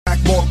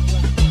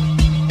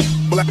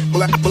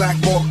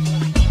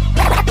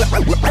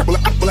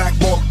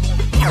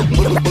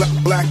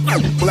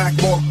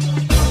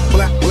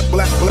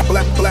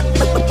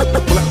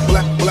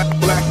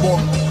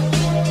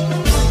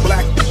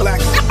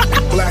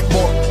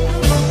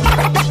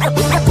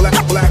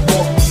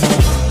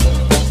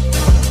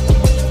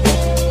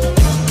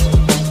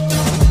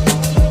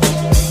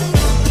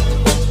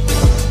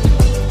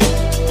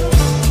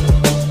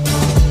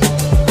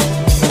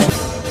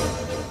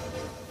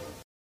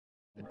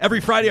Every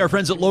Friday, our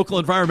friends at Local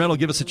Environmental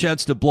give us a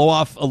chance to blow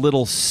off a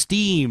little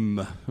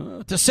steam,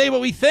 to say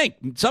what we think,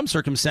 in some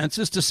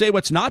circumstances, to say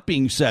what's not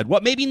being said,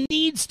 what maybe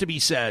needs to be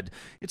said.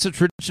 It's a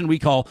tradition we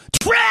call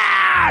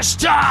Trash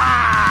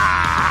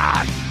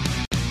Talk!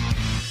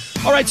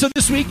 All right, so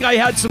this week I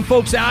had some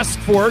folks ask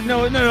for,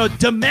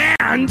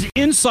 demand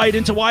insight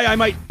into why I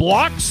might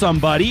block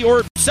somebody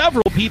or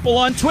several people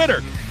on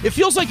Twitter. It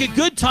feels like a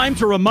good time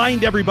to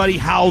remind everybody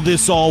how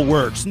this all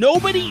works.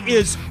 Nobody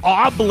is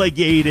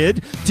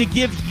obligated to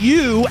give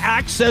you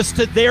access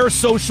to their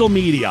social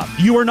media.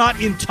 You are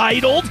not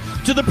entitled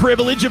to the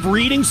privilege of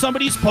reading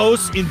somebody's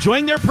posts,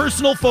 enjoying their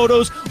personal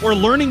photos, or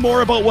learning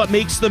more about what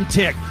makes them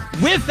tick.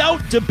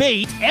 Without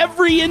debate,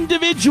 every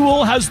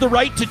individual has the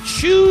right to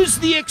choose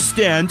the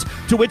extent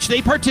to which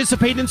they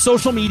participate in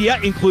social media,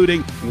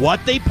 including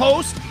what they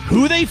post,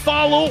 who they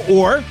follow,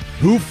 or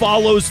who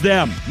follows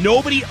them.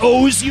 Nobody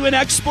owes you an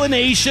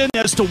explanation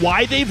as to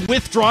why they've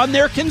withdrawn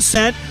their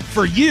consent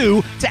for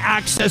you to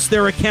access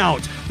their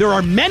account. There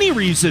are many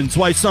reasons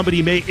why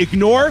somebody may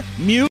ignore,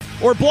 mute,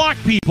 or block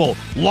people,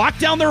 lock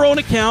down their own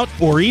account,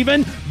 or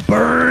even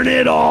burn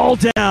it all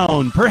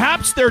down.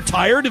 Perhaps they're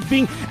tired of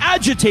being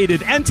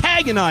agitated,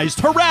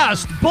 antagonized,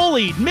 harassed,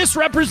 bullied,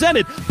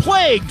 misrepresented,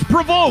 plagued,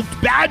 provoked,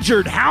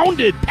 badgered,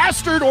 hounded,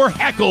 pestered, or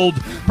heckled.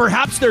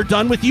 Perhaps they're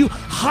done with you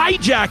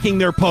hijacking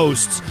their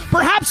posts.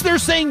 Perhaps they're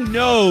saying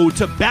no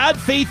to bad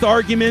faith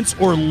arguments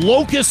or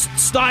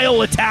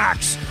locust-style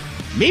attacks.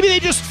 Maybe they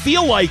just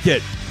feel like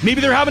it. Maybe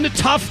they're having a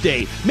tough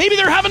day. Maybe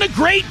they're having a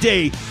great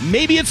day.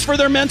 Maybe it's for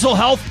their mental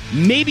health.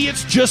 Maybe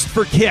it's just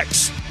for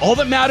kicks. All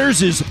that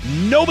matters is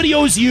nobody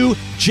owes you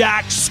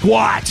jack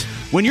squat.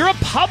 When you're a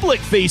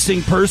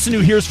public-facing person who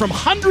hears from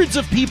hundreds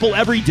of people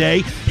every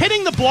day,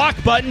 hitting the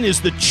block button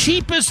is the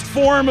cheapest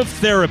form of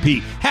therapy.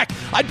 Heck,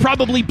 I'd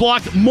probably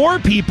block more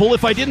people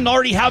if I didn't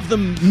already have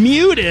them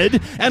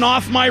muted and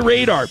off my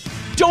radar.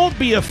 Don't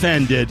be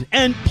offended,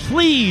 and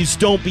please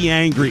don't be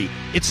angry.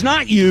 It's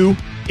not you,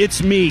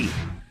 it's me.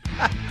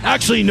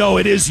 Actually, no,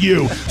 it is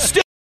you.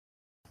 Still.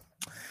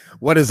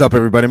 What is up,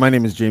 everybody? My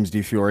name is James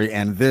D. Fiore,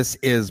 and this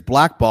is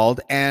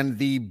Blackballed. And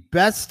the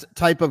best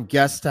type of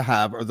guests to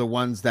have are the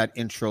ones that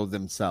intro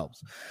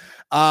themselves.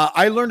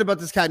 I learned about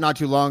this cat not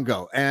too long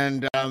ago,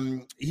 and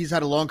he's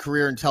had a long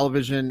career in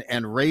television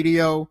and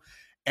radio.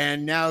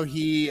 And now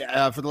he,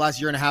 for the last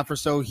year and a half or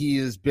so, he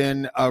has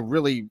been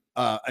really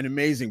an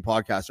amazing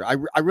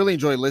podcaster. I really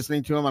enjoy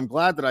listening to him. I'm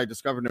glad that I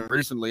discovered him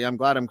recently. I'm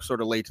glad I'm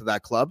sort of late to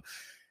that club.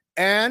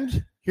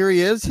 And here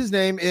he is. His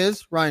name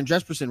is Ryan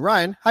Jespersen.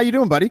 Ryan, how you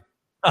doing, buddy?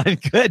 I'm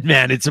good,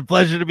 man. It's a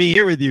pleasure to be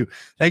here with you.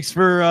 Thanks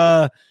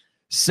for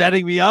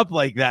setting me up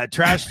like that.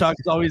 Trash Talk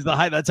is always the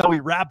high. That's how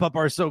we wrap up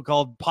our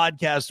so-called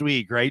podcast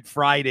week, right?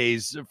 Friday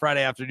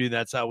afternoon.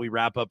 That's how we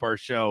wrap up our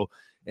show.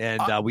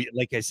 And we,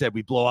 like I said,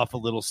 we blow off a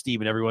little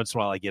steam, and every once in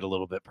a while I get a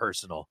little bit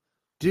personal.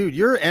 Dude,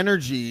 your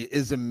energy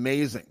is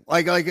amazing.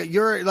 Like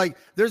you're like,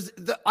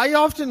 I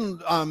often,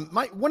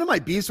 one of my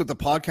beefs with the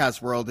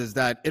podcast world is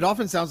that it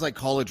often sounds like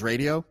college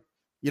radio.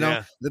 You know,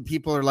 yeah. The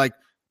people are like,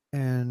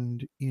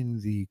 and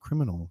in the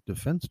criminal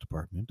defense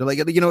department, like,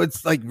 you know,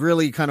 it's like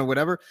really kind of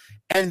whatever.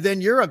 And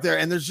then you're up there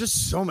and there's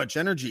just so much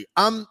energy.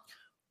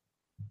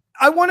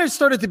 I want to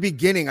start at the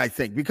beginning, I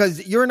think,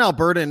 because you're an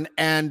Albertan,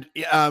 and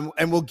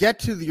we'll get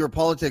to your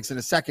politics in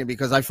a second,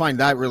 because I find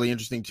that really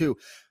interesting too.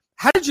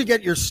 How did you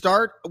get your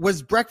start?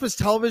 Was breakfast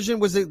television,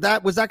 was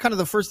that kind of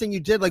the first thing you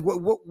did? Like,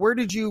 where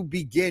did you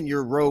begin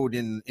your road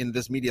in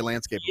this media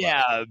landscape?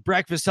 Yeah,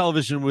 breakfast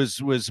television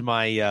was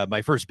my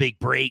my first big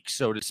break,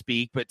 so to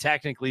speak. But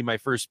technically, my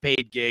first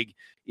paid gig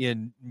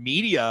in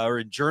media or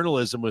in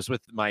journalism was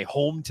with my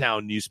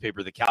hometown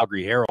newspaper, the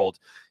Calgary Herald.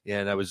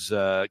 And I was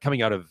I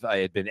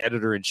had been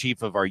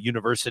editor-in-chief of our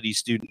university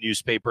student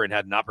newspaper and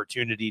had an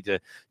opportunity to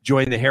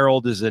join the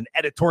Herald as an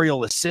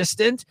editorial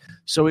assistant.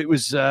 So it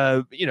was,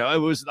 it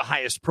was the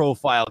highest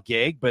profile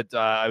gig, but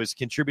I was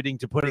contributing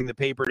to putting the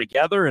paper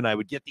together, and I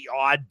would get the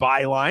odd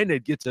byline.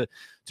 I'd get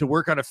to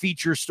work on a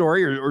feature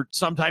story, or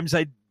sometimes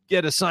I'd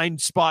get assigned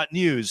spot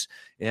news,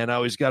 and I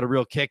always got a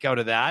real kick out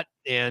of that.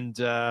 And,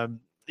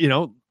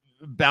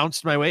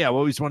 bounced my way. I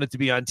always wanted to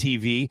be on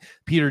TV.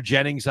 Peter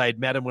Jennings, I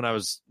had met him when I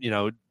was,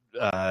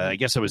 I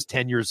guess I was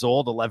 11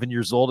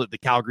 years old at the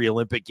Calgary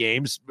Olympic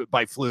Games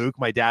by fluke.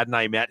 My dad and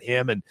I met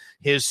him and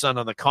his son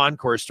on the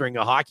concourse during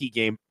a hockey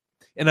game.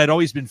 And I'd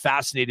always been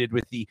fascinated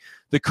with the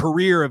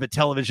career of a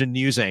television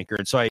news anchor.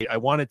 And so I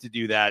wanted to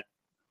do that.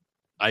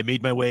 I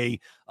made my way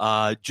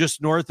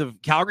just north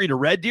of Calgary to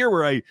Red Deer,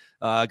 where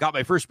I got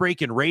my first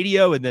break in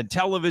radio and then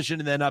television,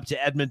 and then up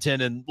to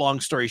Edmonton. And long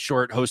story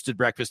short, hosted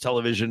breakfast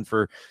television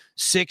for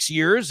 6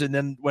 years, and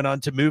then went on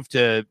to move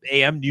to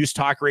AM News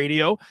Talk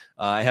Radio.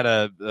 I had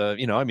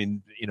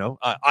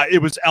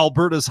it was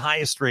Alberta's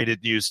highest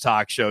rated news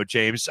talk show,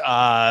 James.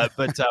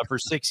 But for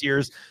 6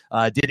 years,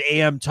 did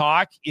AM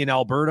Talk in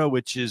Alberta,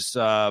 which is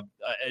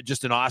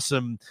just an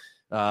awesome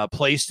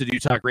place to do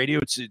talk radio.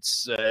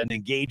 It's an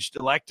engaged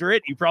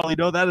electorate. You probably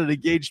know that, an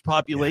engaged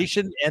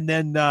population. Yeah. And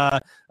then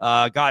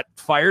got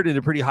fired in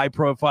a pretty high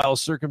profile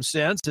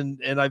circumstance.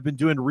 And I've been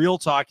doing real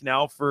talk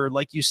now for,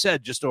 like you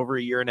said, just over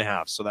a year and a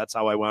half. So that's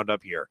how I wound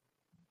up here.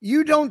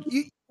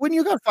 When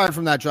you got fired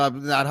from that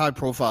job, that high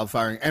profile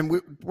firing, and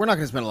we're not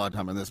going to spend a lot of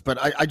time on this, but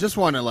I just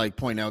want to like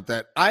point out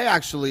that I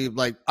actually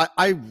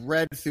I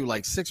read through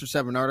like 6 or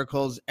 7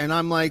 articles, and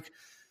I'm like,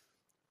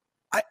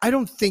 I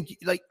don't think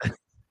like,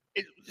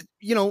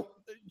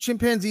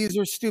 chimpanzees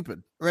are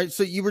stupid, right?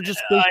 So you were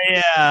just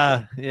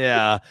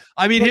yeah.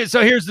 I mean,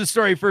 so here's the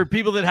story for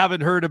people that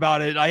haven't heard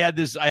about it. I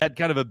had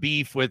kind of a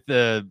beef with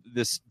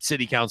this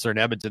city councilor in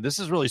Edmonton. This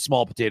is really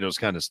small potatoes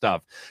kind of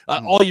stuff.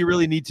 All you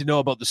really need to know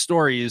about the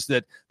story is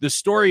that the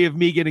story of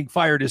me getting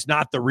fired is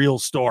not the real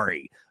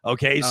story.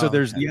 Okay, so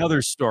there's the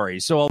other story.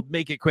 So I'll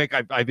make it quick.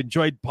 I've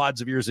enjoyed pods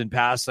of yours in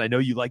past. I know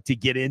you like to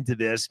get into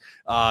this,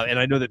 and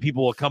I know that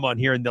people will come on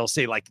here and they'll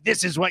say like,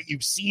 "This is what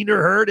you've seen or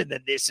heard," and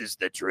then this is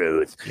the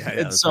truth.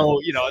 And so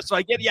so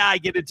I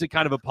get into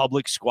kind of a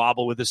public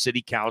squabble with a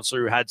city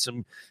councilor who had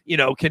some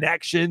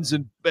connections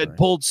and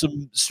pulled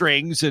some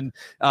strings and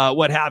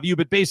what have you.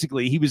 But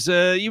basically, he's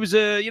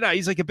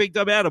like a big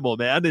dumb animal,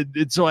 man.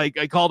 And so I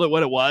called it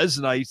what it was,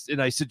 and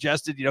I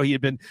suggested he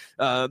had been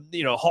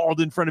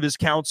hauled in front of his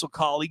council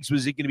colleagues.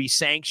 Was he going to be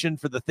sanctioned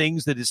for the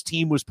things that his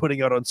team was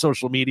putting out on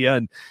social media?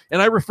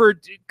 And I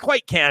referred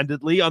quite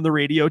candidly on the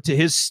radio to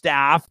his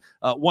staff,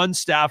 one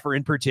staffer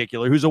in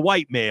particular, who's a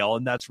white male,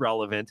 and that's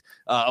relevant.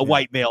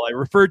 White male. I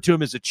referred to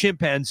him as a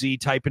chimpanzee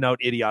typing out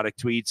idiotic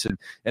tweets,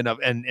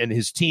 and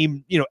his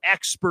team,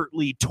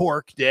 expertly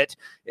torqued it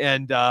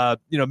and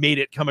made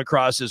it come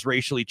across as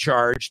racially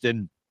charged.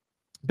 And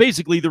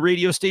basically the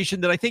radio station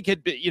that I think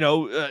had been,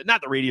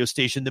 not the radio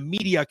station, the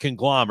media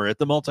conglomerate,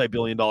 the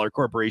multi-billion-dollar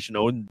corporation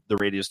owned the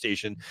radio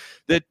station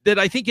that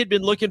I think had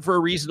been looking for a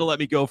reason to let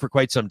me go for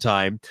quite some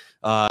time,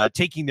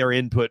 taking their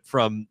input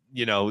from,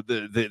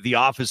 the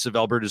office of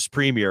Alberta's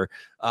premier,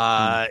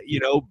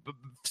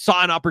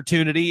 saw an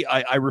opportunity.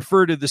 I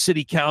refer to the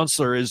city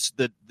councilor as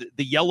the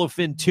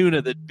yellowfin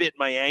tuna that bit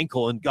my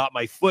ankle and got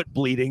my foot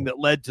bleeding that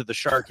led to the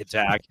shark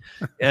attack.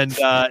 And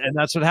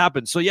that's what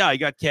happened. So yeah, I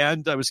got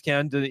canned. I was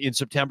canned in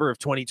September of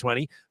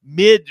 2020,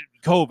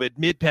 mid-COVID,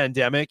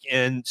 mid-pandemic.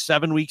 And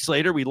 7 weeks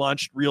later, we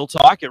launched Real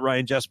Talk at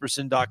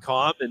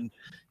ryanjespersen.com.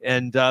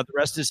 And the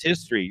rest is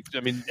history. I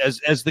mean,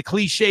 as the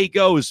cliche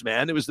goes,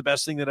 man, it was the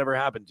best thing that ever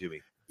happened to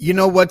me. You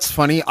know what's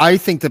funny? I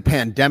think the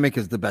pandemic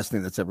is the best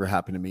thing that's ever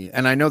happened to me.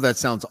 And I know that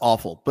sounds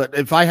awful, but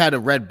if I had a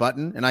red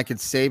button and I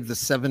could save the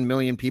 7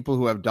 million people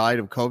who have died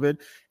of COVID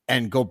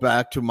and go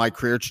back to my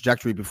career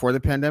trajectory before the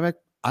pandemic,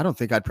 I don't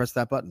think I'd press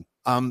that button.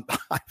 I've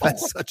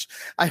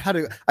had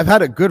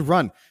a good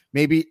run,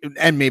 maybe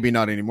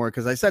not anymore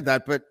because I said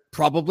that, but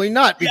probably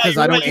not because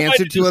I don't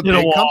answer to a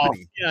big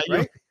company. Yeah,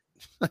 right?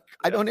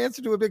 I don't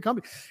answer to a big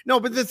company. No,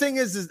 but the thing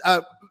is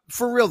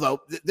for real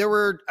though, there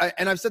were,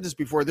 and I've said this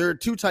before, there are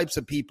 2 types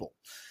of people.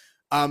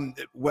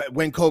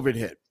 When COVID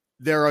hit,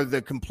 there are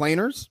the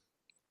complainers.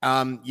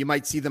 You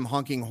might see them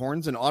honking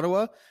horns in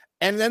Ottawa.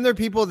 And then there are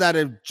people that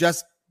have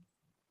just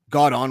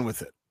got on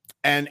with it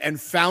and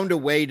found a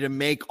way to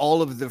make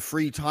all of the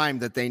free time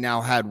that they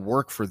now had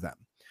work for them.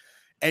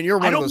 And you're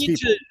one of those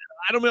people.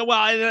 I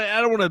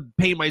don't want to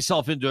paint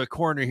myself into a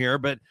corner here,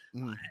 but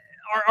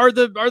are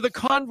the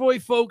convoy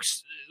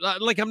folks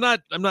like I'm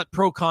not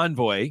pro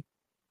convoy,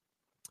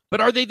 but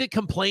are they the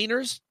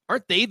complainers?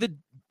 Aren't they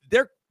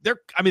they're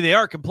I mean they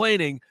are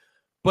complaining,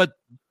 but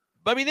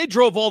I mean they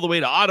drove all the way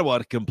to Ottawa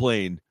to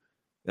complain.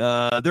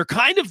 They're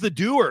kind of the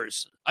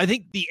doers. I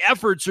think the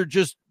efforts are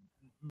just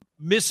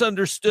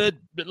misunderstood,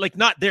 but like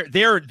not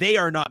they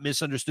are not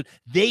misunderstood.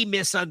 They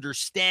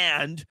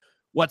misunderstand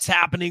what's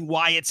happening,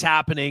 why it's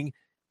happening,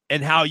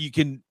 and how you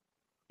can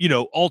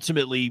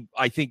ultimately,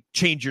 I think,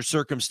 change your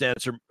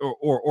circumstance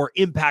or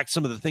impact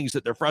some of the things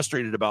that they're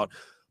frustrated about.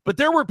 But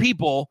there were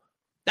people.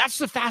 That's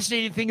the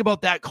fascinating thing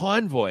about that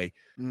convoy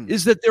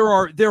is that there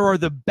are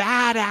the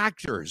bad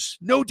actors,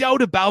 no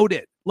doubt about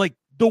it, like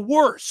the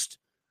worst,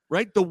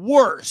 right? The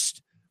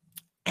worst.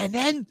 And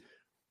then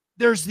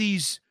there's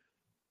these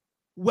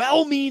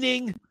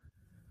well-meaning,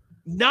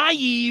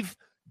 naive,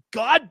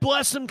 God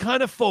bless them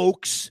kind of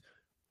folks.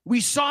 We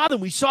saw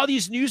them. We saw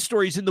these news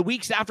stories in the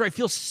weeks after. I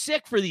feel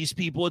sick for these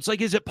people. It's like,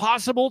 is it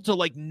possible to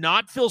like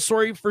not feel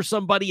sorry for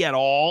somebody at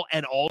all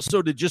and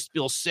also to just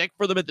feel sick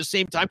for them at the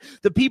same time?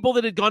 The people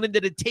that had gone in,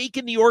 that had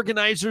taken the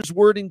organizer's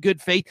word in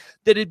good faith,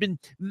 that had been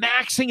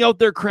maxing out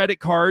their credit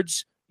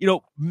cards,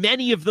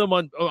 many of them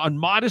on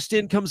modest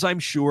incomes, I'm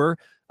sure,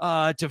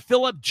 to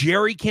fill up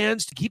jerry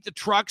cans, to keep the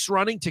trucks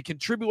running, to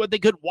contribute what they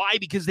could. Why?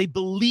 Because they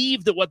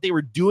believed that what they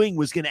were doing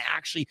was going to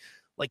actually,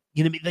 like,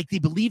 you know, like they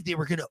believed they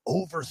were going to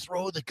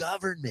overthrow the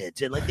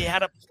government, and like they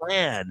had a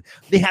plan.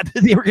 They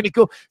were going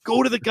to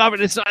go to the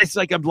government. It's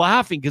like I'm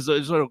laughing because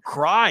I sort of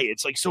cry.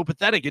 It's like so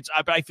pathetic.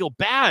 I feel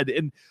bad.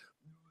 And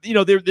you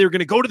know, they're going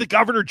to go to the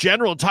governor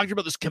general and talk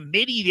about this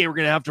committee they were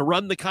going to have to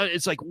run the country.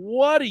 It's like,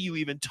 what are you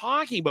even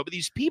talking about? But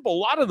these people,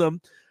 a lot of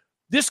them,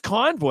 this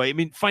convoy, I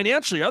mean,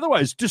 financially,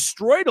 otherwise,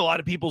 destroyed a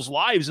lot of people's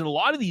lives. And a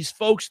lot of these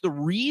folks, the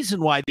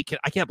reason why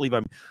I can't believe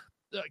I'm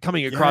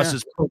coming across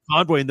as pro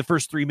convoy in the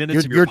first 3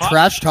 minutes of your podcast.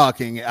 Trash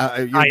talking.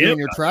 You're doing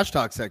your trash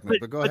talk segment,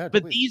 but go ahead.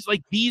 But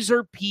these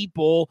are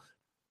people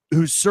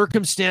whose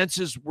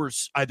circumstances were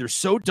either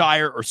so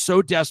dire or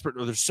so desperate,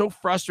 or they're so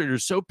frustrated or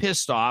so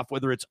pissed off,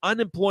 whether it's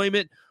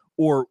unemployment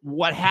or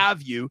what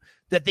have you,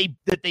 that they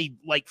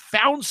like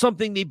found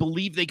something they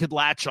believed they could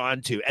latch on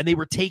to, and they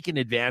were taken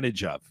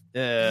advantage of.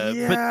 But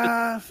you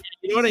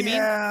know what I mean?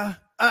 Yeah,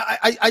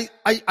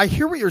 I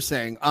hear what you're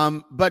saying.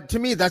 But to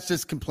me, that's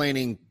just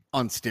complaining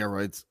on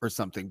steroids or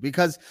something,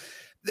 because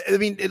I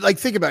mean, like,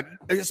 think about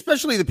it,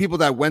 especially the people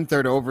that went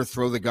there to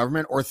overthrow the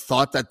government or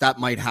thought that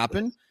might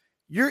happen.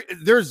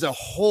 There's a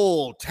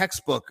whole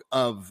textbook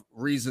of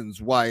reasons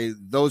why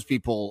those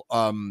people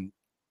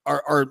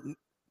are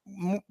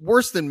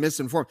worse than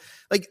misinformed.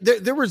 Like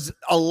there was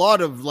a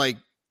lot of like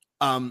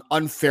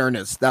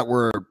unfairness that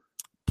were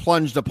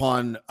plunged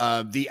upon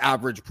the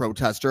average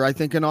protester, I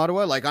think, in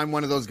Ottawa. Like, I'm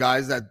one of those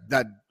guys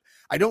that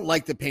I don't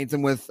like to paint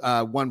them with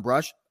one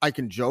brush. I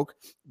can joke,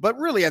 but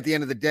really at the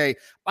end of the day,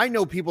 I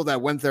know people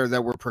that went there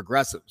that were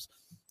progressives,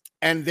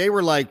 and they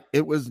were like,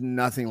 it was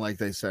nothing like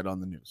they said on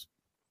the news.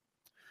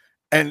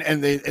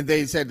 And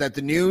they said that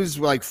the news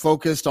like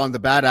focused on the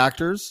bad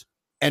actors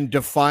and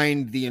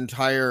defined the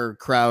entire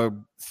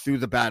crowd through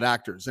the bad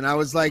actors. And I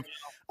was like,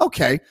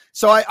 okay.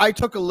 So I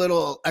took a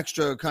little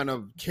extra kind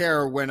of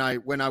care when I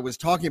was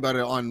talking about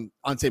it on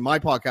say my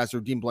podcast or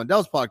Dean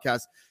Blundell's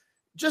podcast,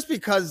 just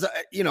because,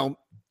 you know,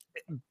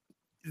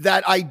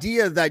 that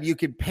idea that you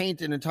could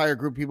paint an entire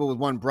group of people with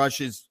one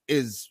brush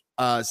is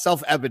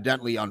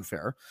self-evidently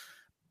unfair.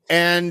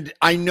 And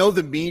I know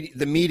the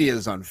media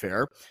is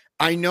unfair.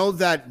 I know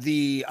that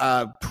the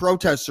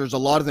protesters, a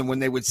lot of them, when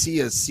they would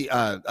see a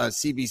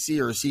CBC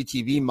or a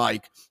CTV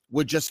mic,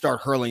 would just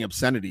start hurling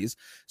obscenities.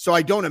 So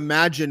I don't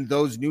imagine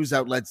those news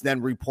outlets then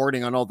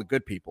reporting on all the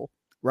good people,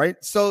 right?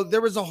 So there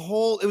was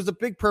it was a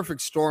big perfect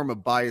storm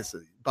of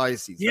biases.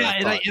 Yeah,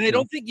 I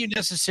don't think you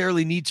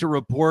necessarily need to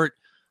report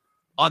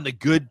on the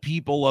good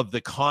people of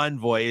the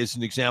convoy as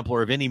an example,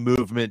 or of any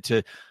movement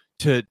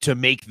to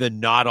make the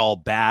not all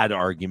bad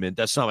argument.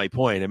 That's not my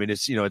point. I mean,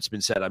 it's, you know, it's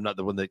been said, I'm not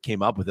the one that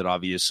came up with it,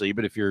 obviously,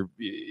 but if you're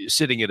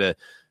sitting at a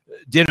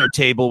dinner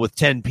table with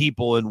 10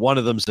 people and one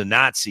of them's a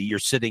Nazi, you're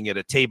sitting at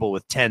a table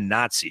with 10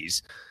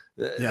 Nazis.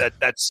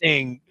 That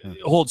saying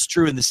holds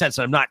true in the sense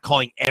that I'm not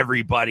calling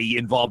everybody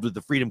involved with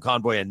the Freedom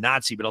Convoy a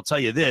Nazi, but I'll tell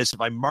you this: if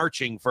I'm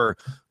marching for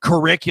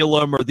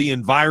curriculum or the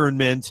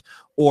environment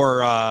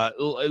or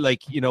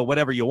like, you know,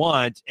 whatever you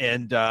want,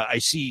 and I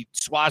see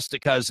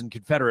swastikas and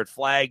Confederate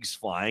flags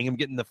flying, I'm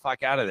getting the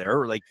fuck out of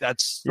there. Like,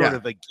 that's sort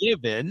of a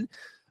given.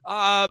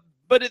 But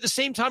at the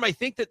same time, I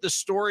think that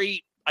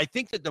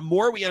the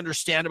more we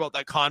understand about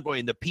that convoy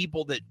and the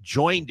people that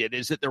joined it,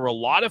 is that there were a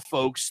lot of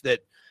folks that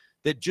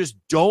just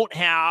don't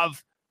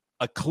have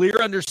a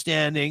clear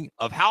understanding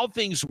of how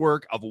things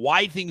work, of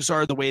why things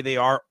are the way they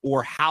are,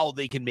 or how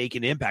they can make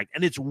an impact.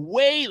 And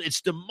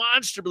it's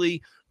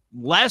demonstrably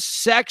less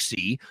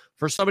sexy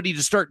for somebody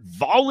to start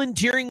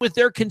volunteering with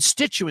their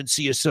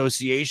constituency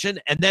association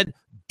and then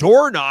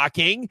door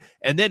knocking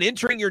and then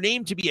entering your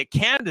name to be a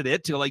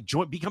candidate to like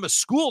become a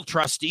school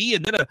trustee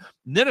and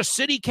then a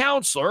city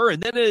councilor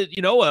and then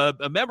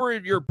a member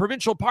of your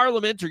provincial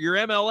parliament or your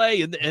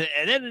MLA and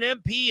then an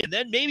MP and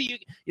then maybe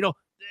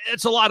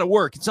it's a lot of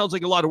work. It sounds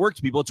like a lot of work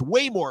to people. It's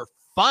way more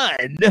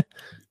fun.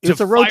 It's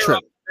a road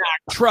trip.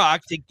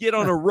 Truck to get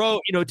on a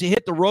road, to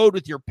hit the road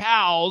with your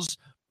pals.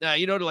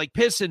 To like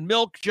piss in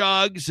milk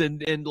jugs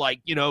and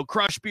like,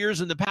 crush beers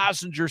in the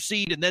passenger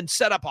seat and then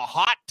set up a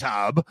hot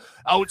tub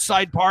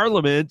outside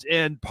Parliament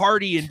and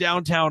party in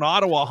downtown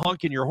Ottawa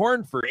honking your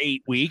horn for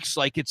 8 weeks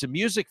like it's a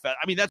music fest.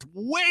 I mean, that's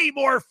way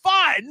more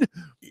fun.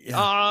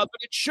 Yeah. But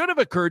it should have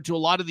occurred to a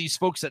lot of these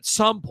folks at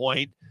some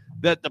point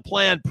that the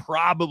plan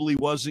probably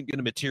wasn't going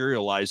to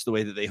materialize the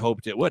way that they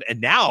hoped it would.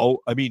 And now,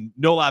 I mean,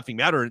 no laughing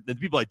matter, the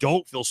people I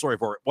don't feel sorry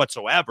for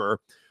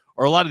whatsoever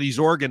are a lot of these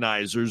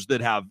organizers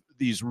that have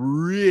these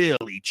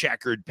really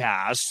checkered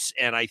pasts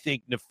and I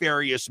think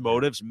nefarious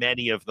motives,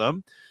 many of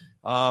them.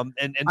 And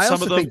I some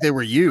also of them think they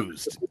were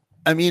used.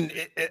 I mean,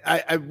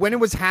 when it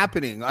was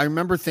happening, I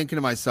remember thinking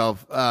to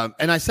myself,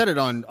 and I said it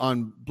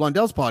on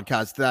Blundell's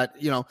podcast that,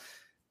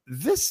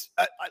 this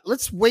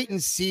let's wait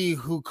and see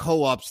who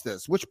co-ops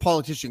this, which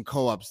politician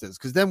co-ops this,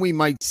 because then we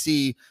might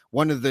see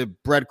one of the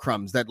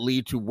breadcrumbs that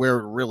lead to where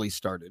it really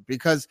started.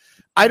 Because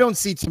I don't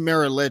see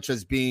Tamara Lich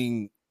as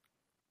being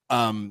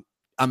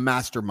a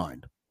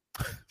mastermind.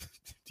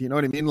 Do you know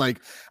what I mean?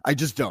 Like, I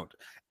just don't.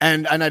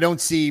 And I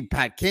don't see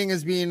Pat King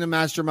as being the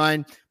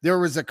mastermind. There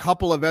was a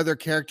couple of other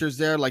characters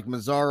there, like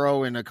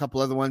Mazzaro and a couple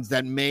other ones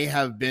that may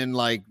have been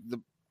like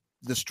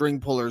the string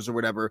pullers or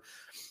whatever.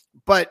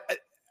 But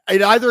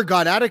it either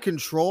got out of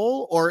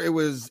control or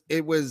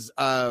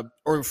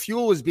or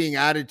fuel was being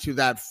added to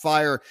that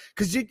fire.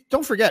 Because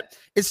don't forget,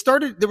 it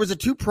started. There was a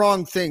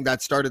 2-pronged thing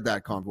that started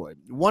that convoy.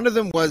 One of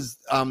them was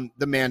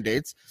the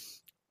mandates,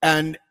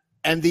 and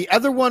the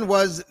other one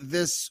was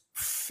this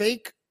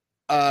fake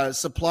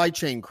supply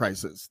chain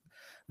crisis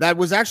that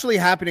was actually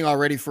happening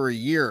already for a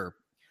year.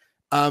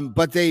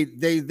 But they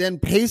then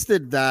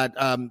pasted that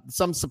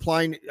some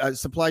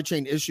supply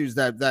chain issues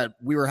that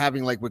we were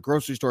having, like with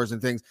grocery stores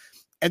and things,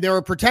 and they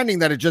were pretending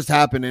that it just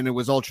happened and it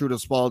was all true to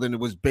Spald and it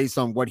was based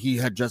on what he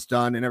had just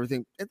done and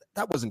everything.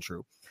 That wasn't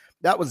true.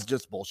 That was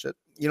just bullshit.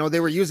 You know,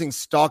 they were using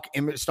stock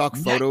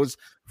photos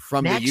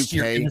from the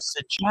UK.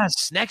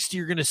 Next,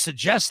 you're going to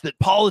suggest that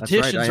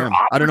politicians are.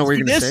 I don't know where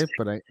you're going to say it,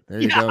 but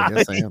there you go.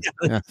 Yes, I am.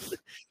 Yeah.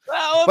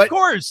 Well, of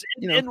course.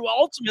 And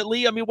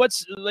ultimately, I mean,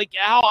 what's like,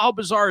 how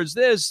bizarre is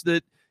this?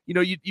 That, you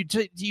know, you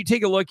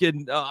take a look,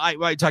 and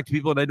I talk to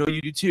people, and I know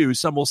you do too.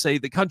 Some will say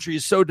the country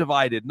is so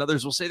divided, and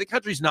others will say the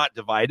country's not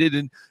divided,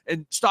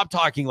 and stop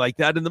talking like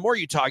that. And the more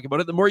you talk about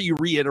it, the more you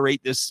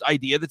reiterate this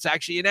idea that's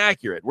actually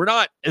inaccurate. We're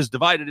not as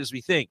divided as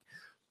we think.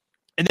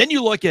 And then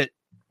you look at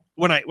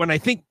when I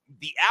think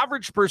the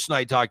average person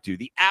I talk to,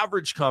 the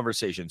average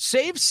conversation,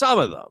 save some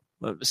of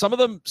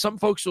them, some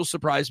folks will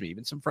surprise me.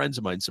 Even some friends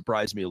of mine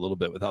surprise me a little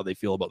bit with how they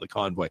feel about the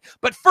convoy.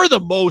 But for the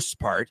most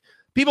part,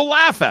 people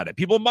laugh at it.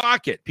 People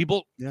mock it.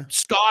 People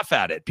scoff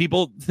at it.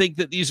 People think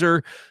that these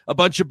are a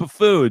bunch of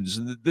buffoons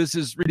and that this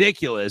is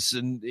ridiculous.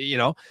 And, you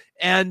know,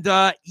 and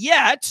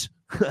yet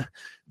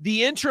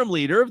the interim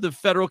leader of the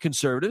federal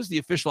Conservatives, the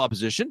official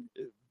opposition,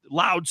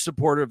 loud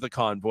supporter of the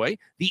convoy,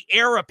 the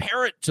heir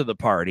apparent to the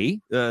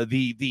party,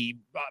 the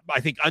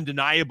I think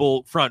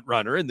undeniable front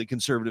runner in the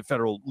Conservative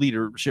federal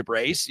leadership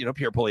race, you know,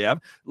 Pierre Poilievre,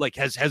 like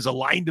has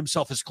aligned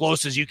himself as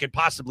close as you can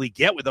possibly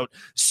get without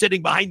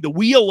sitting behind the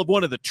wheel of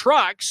one of the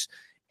trucks.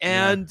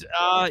 And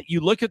you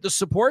look at the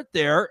support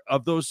there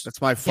of those.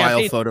 That's my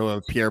file photo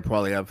of Pierre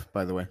Poilievre,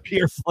 by the way.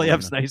 Pierre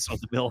Poilievre's nice on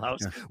the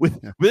Millhouse with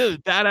a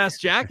badass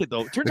jacket,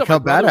 though. Turns out how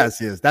badass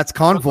he is. That's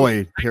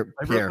convoy Pierre.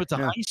 I went to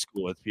high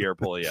school with Pierre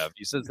Poilievre.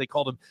 He says they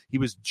called him. He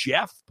was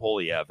Jeff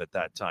Poilievre at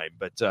that time,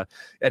 but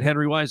at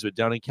Henry Wisewood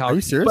down in Calgary. Are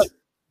you serious? But,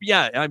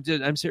 yeah,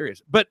 I'm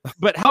serious. But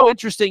how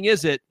interesting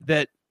is it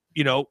that,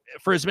 you know,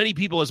 for as many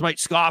people as might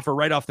scoff or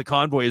write off the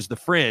convoy as the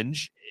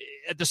fringe,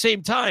 at the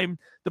same time,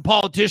 the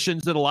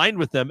politicians that aligned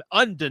with them,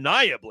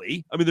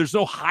 undeniably, I mean, there's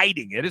no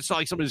hiding it. It's not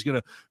like somebody's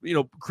going to, you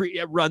know,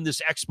 run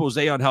this expose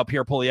on how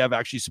Pierre Poilievre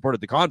actually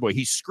supported the convoy.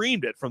 He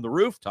screamed it from the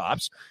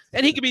rooftops,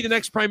 and he could be the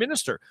next prime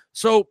minister.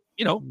 So,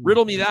 you know,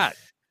 riddle me that.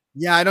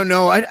 Yeah, I don't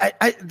know. I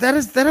that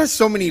has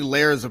so many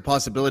layers of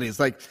possibilities.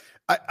 Like,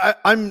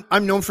 I'm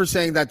known for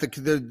saying that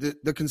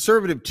the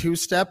conservative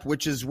two-step,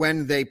 which is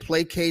when they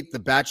placate the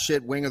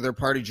batshit wing of their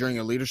party during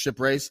a leadership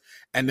race,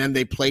 and then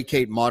they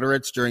placate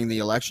moderates during the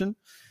election.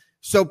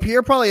 So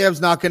Pierre Poilievre's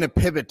not going to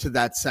pivot to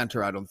that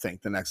center, I don't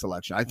think, the next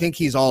election. I think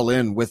he's all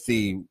in with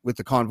the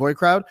convoy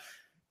crowd.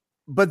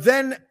 But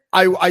then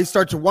I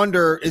start to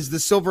wonder, is the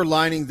silver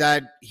lining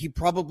that he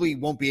probably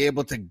won't be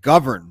able to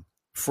govern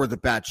for the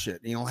batshit?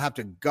 He'll have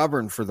to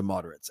govern for the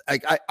moderates.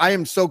 I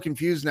am so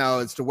confused now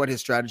as to what his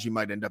strategy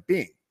might end up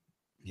being.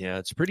 Yeah,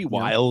 it's pretty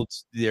wild.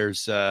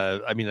 There's, you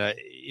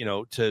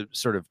know, to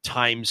sort of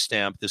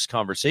timestamp this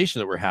conversation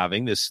that we're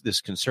having,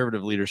 this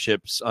conservative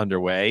leadership's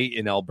underway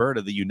in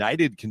Alberta. The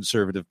United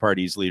Conservative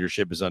Party's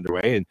leadership is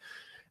underway,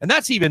 and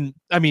that's even,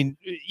 I mean,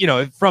 you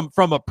know, from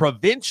a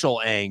provincial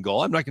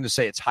angle, I'm not going to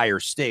say it's higher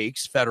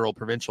stakes, federal,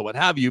 provincial, what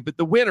have you, but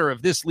the winner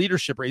of this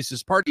leadership race,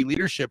 this party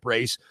leadership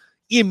race,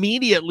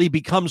 immediately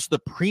becomes the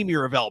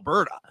premier of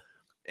Alberta.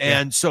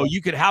 And so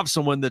you could have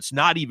someone that's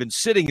not even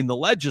sitting in the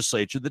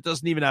legislature, that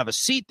doesn't even have a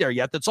seat there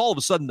yet, that's all of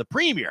a sudden the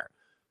premier.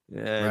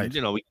 And,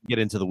 you know, we can get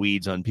into the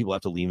weeds on people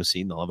have to leave a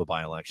seat and they'll have a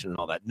by-election and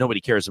all that.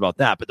 Nobody cares about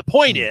that. But the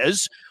point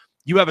is,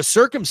 you have a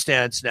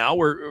circumstance now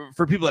where,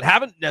 for people that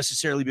haven't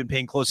necessarily been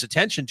paying close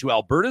attention to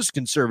Alberta's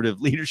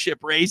conservative leadership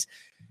race,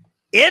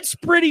 it's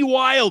pretty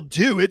wild,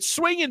 too. It's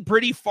swinging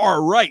pretty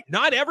far right.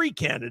 Not every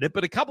candidate,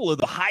 but a couple of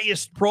the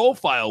highest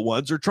profile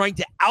ones are trying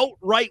to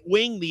outright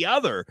wing the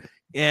other.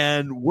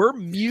 And we're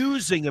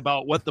musing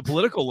about what the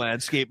political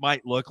landscape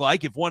might look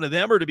like if one of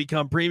them are to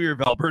become premier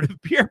of Alberta,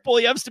 Pierre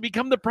Poilievre's to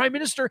become the prime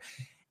minister.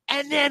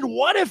 And then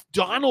what if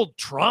Donald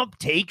Trump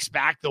takes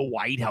back the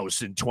White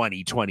House in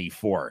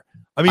 2024?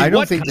 I mean, I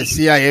don't think the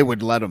CIA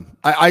would let him.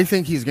 I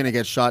think he's going to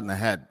get shot in the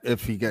head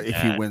if he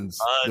wins.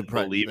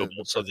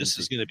 Unbelievable. So this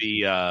is going to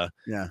be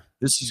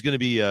this is going to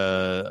be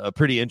a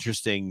pretty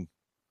interesting,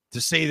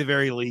 to say the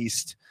very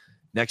least,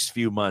 next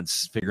few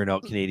months figuring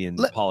out Canadian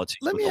politics.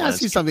 Let me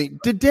ask you something.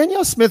 Did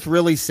Danielle Smith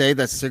really say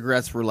that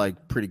cigarettes were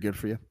like pretty good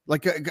for you?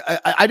 Like,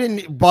 I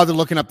didn't bother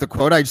looking up the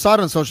quote. I saw it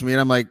on social media.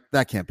 And I'm like,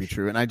 that can't be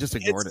true. And I just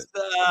ignored it.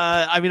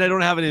 I mean, I don't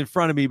have it in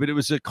front of me, but it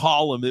was a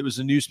column. It was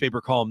a newspaper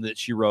column that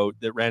she wrote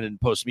that ran in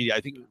Post Media. I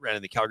think it ran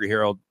in the Calgary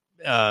Herald.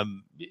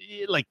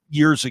 like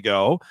years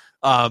ago.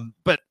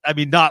 But I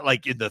mean, not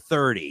like in the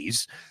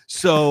 30s.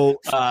 So,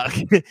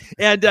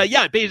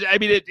 yeah, basically, I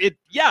mean,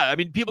 I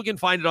mean, people can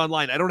find it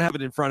online. I don't have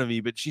it in front of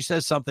me, but she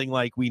says something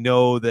like, we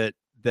know that,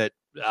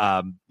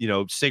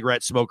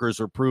 cigarette smokers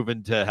are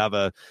proven to have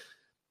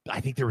I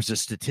think there was a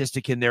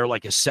statistic in there,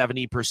 like a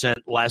 70%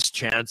 less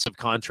chance of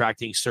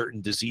contracting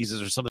certain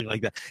diseases or something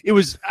like that. It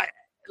was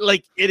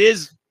it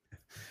is.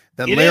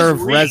 That layer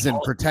of resin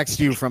protects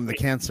you from the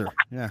cancer.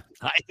 Yeah.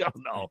 I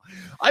don't know.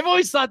 I've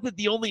always thought that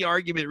the only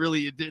argument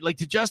really, like,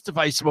 to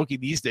justify smoking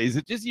these days,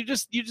 you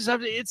just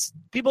have to,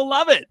 people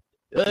love it.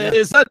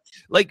 It's not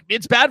like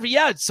it's bad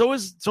for, so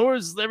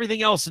is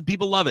everything else, and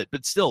people love it,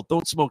 but still,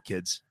 don't smoke,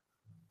 kids.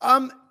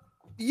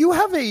 You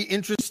have a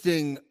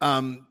interesting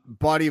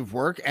body of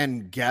work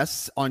and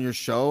guests on your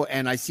show,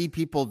 and I see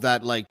people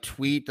that like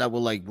tweet that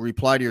will like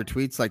reply to your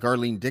tweets, like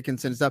Arlene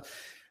Dickinson and stuff.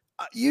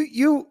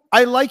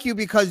 I like you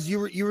because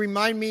you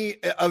remind me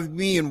of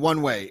me in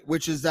one way,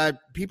 which is that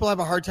people have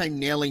a hard time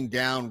nailing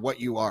down what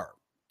you are.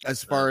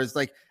 As far as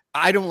like,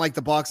 I don't like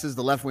the boxes,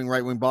 the left wing,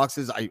 right wing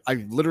boxes. I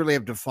literally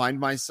have defined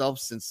myself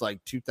since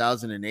like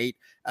 2008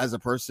 as a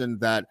person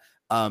that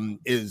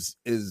is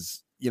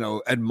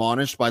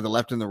admonished by the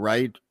left and the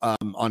right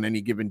on any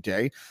given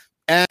day,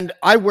 and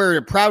I wear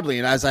it proudly,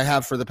 and as I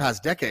have for the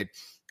past decade.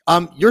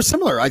 You're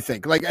similar, I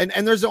think. Like,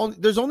 and there's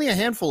only a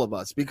handful of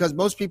us, because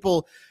most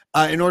people,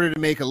 in order to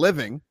make a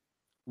living,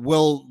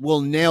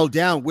 will nail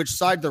down which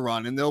side they're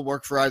on, and they'll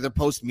work for either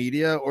Post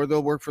Media or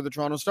they'll work for the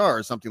Toronto Star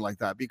or something like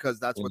that, because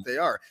that's what they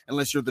are,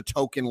 unless you're the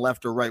token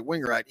left or right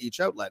winger at each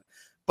outlet.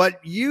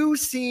 But you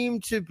seem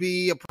to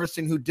be a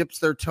person who dips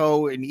their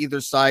toe in either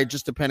side,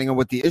 just depending on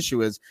what the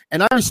issue is,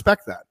 and I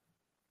respect that.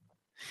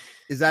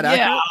 Is that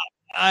accurate?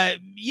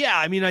 Yeah.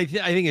 I mean, I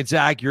think it's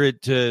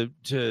accurate to.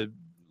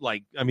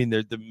 Like, I mean,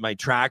 my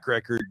track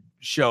record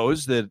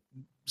shows that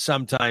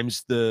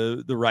sometimes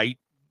the right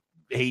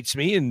hates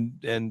me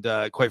and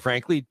quite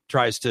frankly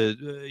tries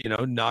to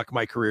knock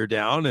my career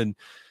down,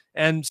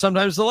 and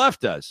sometimes the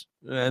left does,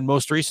 and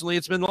most recently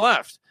it's been the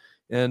left,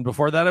 and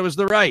before that it was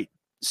the right.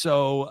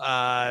 So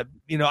I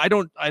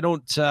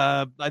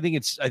think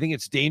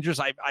it's dangerous.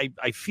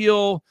 I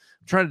feel,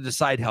 I'm trying to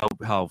decide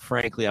how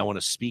frankly I want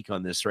to speak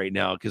on this right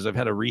now, because I've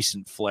had a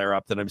recent flare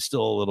up that I'm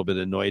still a little bit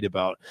annoyed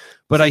about.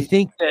 But I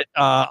think that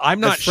I'm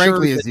not as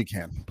frankly sure as you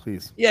can,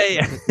 please.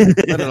 Yeah.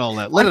 Let it all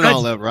out. Let it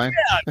all out, right?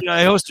 Yeah,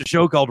 I host a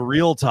show called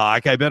Real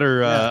Talk. I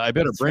better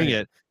bring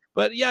it.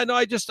 But yeah, no,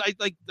 I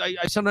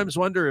sometimes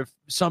wonder if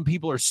some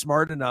people are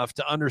smart enough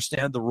to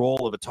understand the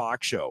role of a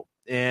talk show,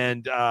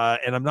 and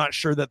I'm not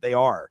sure that they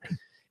are.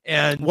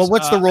 And well,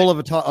 what's the role of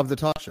the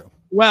talk show?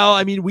 Well,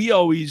 I mean,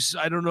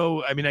 I don't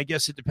know. I mean, I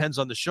guess it depends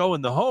on the show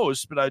and the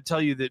host, but I'd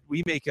tell you that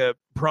we make a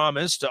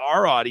promise to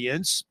our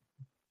audience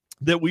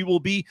that we will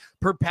be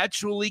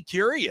perpetually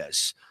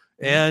curious,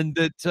 and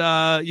that,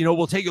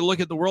 we'll take a look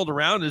at the world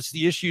around us,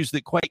 the issues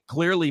that quite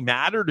clearly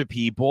matter to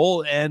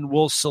people, and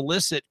we'll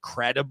solicit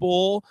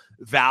credible,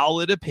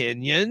 valid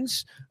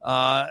opinions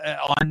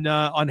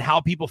on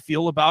how people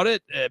feel about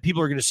it. People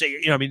are going to say,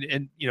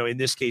 in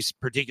this case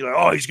particular,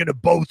 he's going to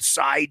both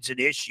sides an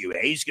issue.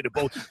 He's going to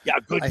both,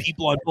 good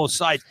people on both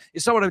sides.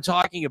 It's not what I'm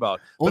talking about.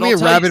 Only a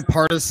rabid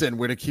partisan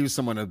would accuse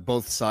someone of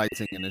both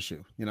sides an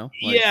issue,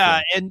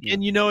 and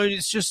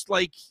it's just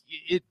like,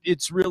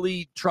 it's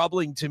really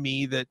troubling to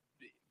me that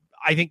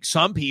I think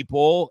some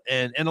people,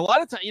 and a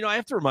lot of times, I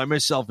have to remind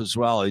myself as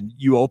well, and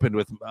you opened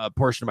with a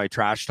portion of my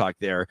trash talk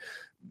there,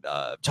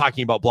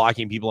 talking about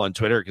blocking people on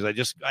Twitter,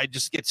 because I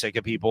just get sick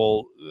of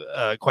people.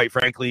 Quite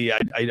frankly,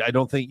 I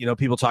don't think,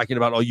 people talking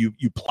about,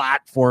 you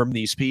platform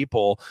these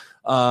people.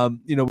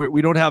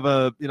 We don't have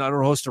I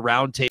don't host a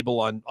round table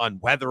on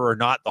whether or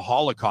not the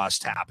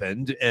Holocaust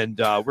happened, and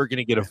we're going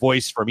to get a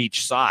voice from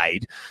each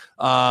side.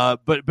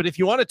 But if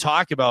you want to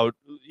talk about,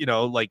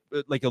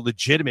 like a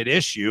legitimate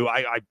issue,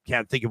 I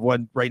can't think of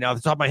one right now at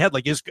the top of my head.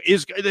 Like, is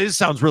this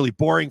sounds really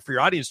boring for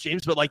your audience,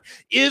 James, but like,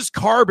 is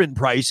carbon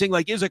pricing,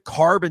 like, is a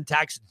carbon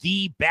tax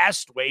the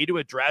best way to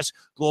address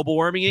global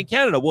warming in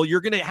Canada? Well,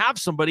 you're going to have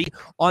somebody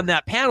on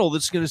that panel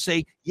that's going to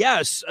say,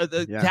 yes,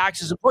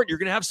 tax is important. You're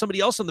going to have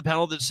somebody else on the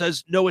panel that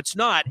says, no, it's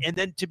not. And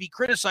then to be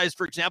criticized,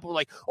 for example,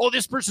 like,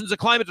 this person's a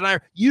climate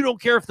denier. You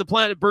don't care if the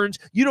planet burns.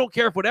 You don't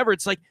care if whatever.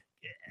 It's like,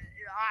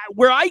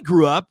 where I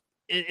grew up,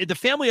 the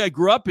family I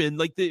grew up in,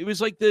 like, it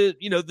was like the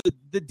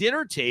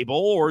dinner table,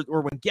 or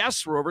when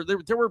guests were over,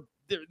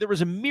 there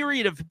was a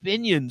myriad of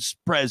opinions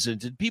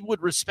present, and people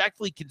would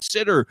respectfully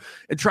consider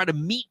and try to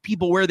meet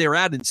people where they're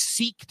at and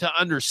seek to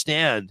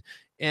understand.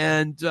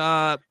 And,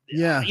 I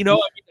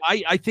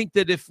think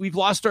that if we've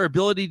lost our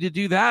ability to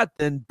do that,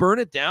 then burn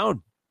it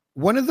down.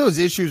 One of those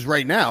issues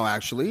right now,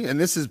 actually, and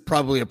this is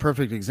probably a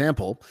perfect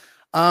example.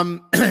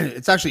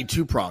 It's actually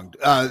two-pronged.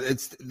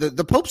 It's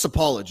the Pope's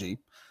apology.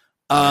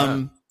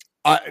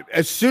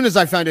 As soon as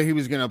I found out he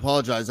was going to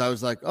apologize, I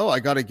was like, I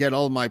got to get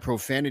all my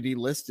profanity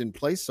list in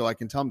place so I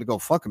can tell him to go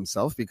fuck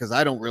himself, because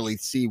I don't really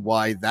see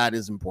why that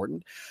is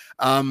important.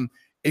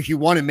 if you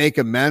want to make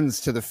amends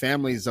to the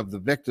families of the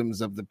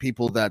victims of the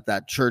people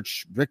that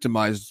church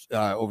victimized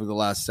over the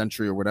last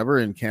century or whatever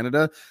in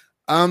Canada,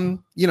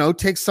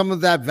 take some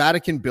of that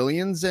Vatican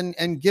billions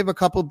and give a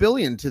couple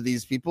billion to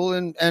these people,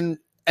 and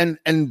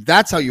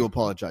that's how you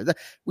apologize.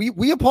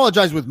 We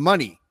apologize with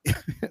money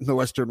in the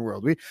Western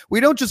world. We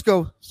don't just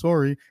go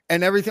sorry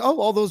and everything. Oh,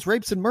 all those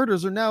rapes and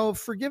murders are now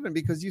forgiven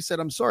because you said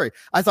I'm sorry.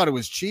 I thought it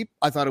was cheap.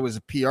 I thought it was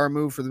a PR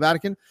move for the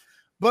Vatican.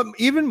 But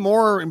even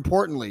more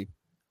importantly,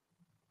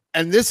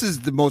 and this is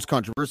the most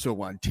controversial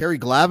one, Terry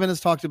Glavin has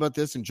talked about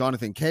this, and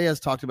Jonathan Kay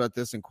has talked about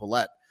this, and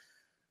Quillette.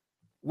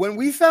 When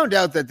we found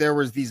out that there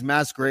was these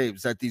mass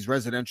graves at these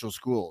residential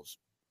schools,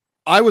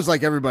 I was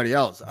like everybody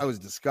else. I was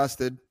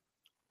disgusted.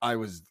 I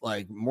was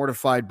like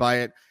mortified by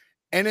it.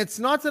 And it's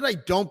not that I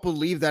don't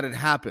believe that it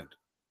happened,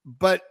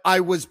 but I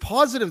was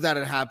positive that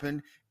it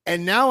happened.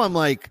 And now I'm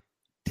like,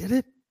 did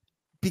it?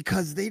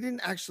 Because they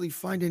didn't actually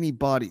find any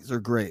bodies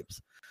or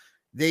graves.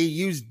 They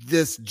used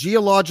this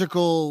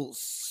geological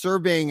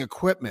surveying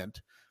equipment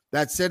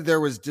that said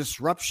there was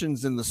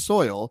disruptions in the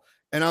soil.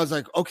 And I was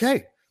like,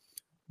 okay.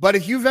 But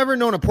if you've ever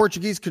known a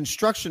Portuguese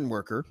construction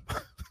worker,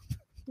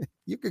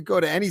 you could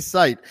go to any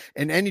site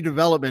in any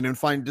development and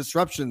find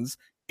disruptions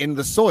in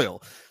the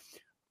soil.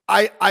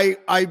 I'm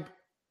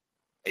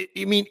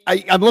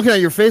looking at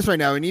your face right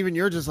now, and even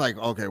you're just like,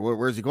 okay,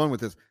 where's he going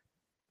with this?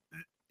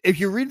 If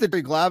you read the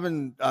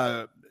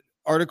Glavin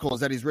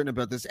articles that he's written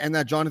about this and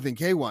that Jonathan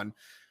Kay one,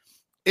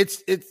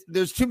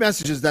 there's two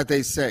messages that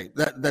they say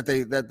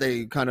that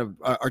they kind of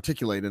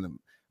articulate in them.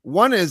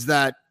 One is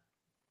that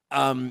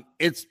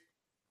it's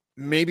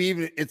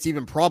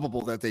even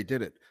probable that they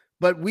did it,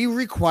 but we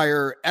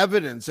require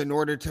evidence in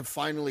order to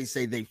finally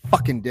say they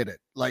fucking did it.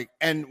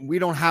 And we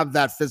don't have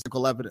that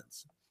physical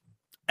evidence.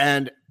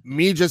 And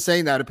me just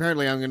saying that,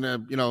 apparently I'm going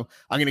to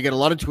get a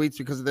lot of tweets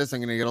because of this. I'm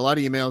going to get a lot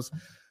of emails,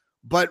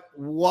 but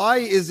why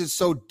is it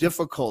so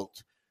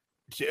difficult?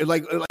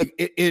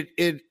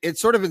 It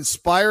sort of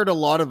inspired a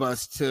lot of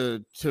us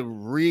to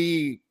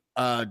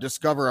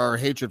discover our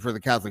hatred for the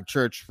Catholic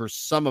Church. For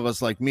some of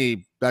us like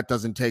me, that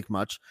doesn't take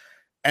much.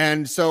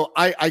 And so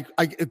I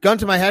gun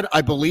to my head,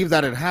 I believe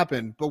that it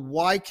happened, but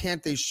why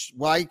can't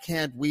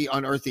we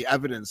unearth the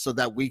evidence so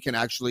that we can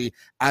actually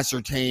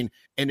ascertain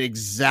an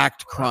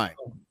exact crime?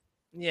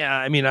 Yeah,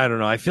 I mean, I don't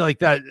know. I feel like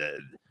that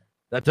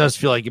does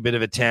feel like a bit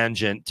of a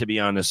tangent, to be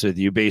honest with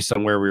you, based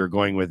on where we were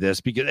going with this,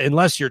 because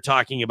unless you're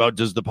talking about,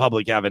 does the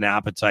public have an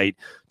appetite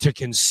to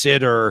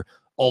consider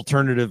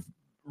alternative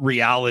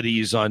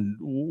realities on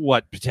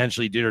what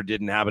potentially did or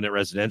didn't happen at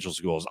residential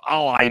schools?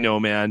 All I know,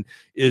 man,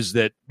 is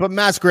that. But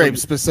mass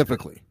graves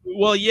specifically.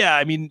 Well, yeah,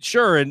 I mean,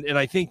 sure. And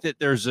I think that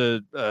there's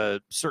does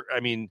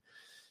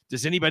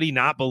anybody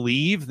not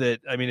believe that?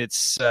 I mean,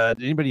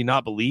 anybody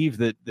not believe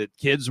that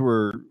kids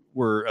were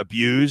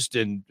abused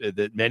and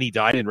that many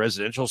died in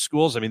residential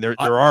schools? I mean, there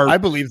are. I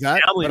believe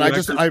that,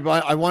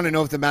 but I want to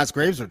know if the mass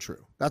graves are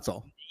true. That's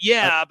all.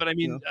 Yeah, but I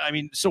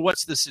mean, so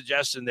what's the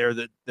suggestion there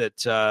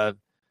that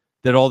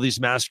all these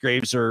mass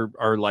graves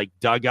are like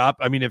dug up?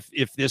 I mean,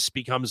 if this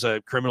becomes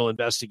a criminal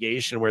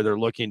investigation where they're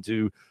looking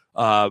to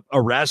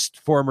arrest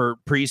former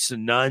priests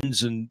and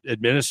nuns and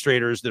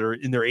administrators that are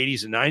in their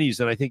 80s and 90s,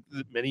 then I think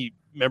that many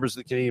members of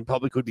the Canadian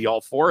public would be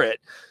all for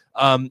it.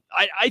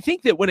 I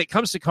think that when it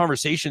comes to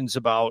conversations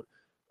about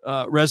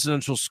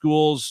residential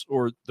schools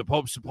or the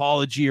Pope's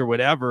apology or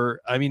whatever,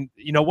 I mean,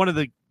 one of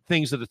the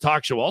things that a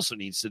talk show also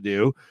needs to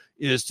do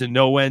is to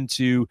know when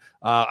to,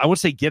 I won't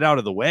say get out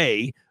of the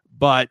way,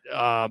 but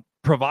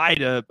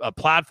provide a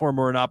platform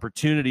or an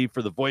opportunity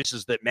for the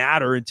voices that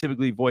matter, and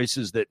typically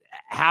voices that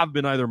have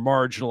been either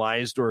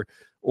marginalized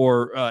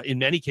or in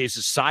many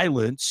cases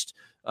silenced,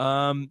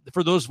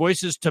 for those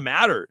voices to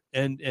matter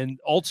and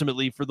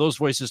ultimately for those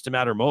voices to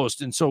matter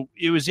most. And so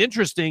it was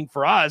interesting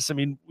for us. I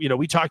mean,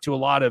 we talked to a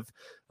lot of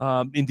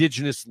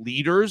Indigenous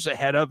leaders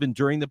ahead of and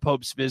during the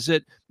Pope's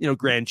visit,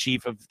 Grand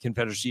Chief of the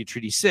Confederacy of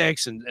Treaty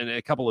 6 and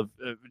a couple of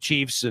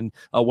chiefs, and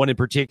one in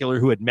particular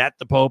who had met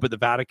the Pope at the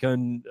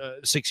Vatican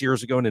 6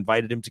 years ago and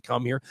invited him to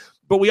come here.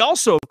 But we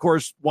also, of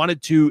course,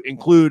 wanted to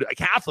include a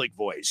Catholic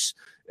voice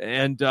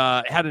and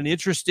had an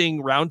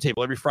interesting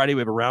roundtable. Every Friday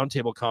we have a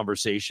roundtable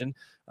conversation.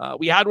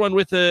 We had one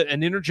with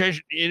an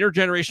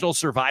intergenerational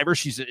survivor.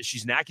 She's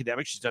an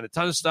academic. She's done a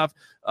ton of stuff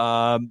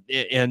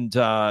and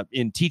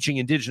in teaching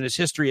Indigenous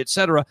history,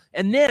 etc.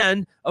 And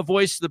then a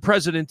voice, the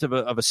president of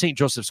a St.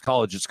 Joseph's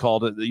College, it's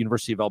called, at the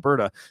University of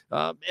Alberta.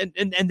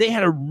 And they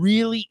had a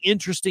really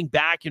interesting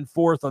back and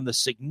forth on the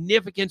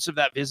significance of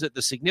that visit,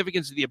 the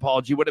significance of the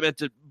apology, what it meant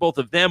to both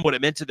of them, what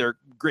it meant to their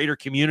greater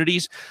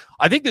communities.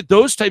 I think that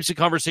those types of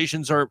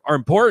conversations are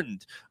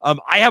important.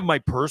 I have my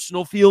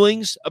personal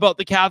feelings about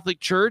the Catholic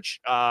Church,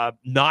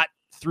 not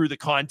through the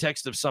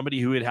context of somebody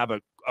who would have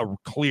a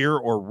clear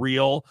or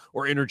real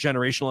or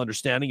intergenerational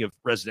understanding of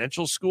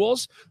residential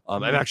schools.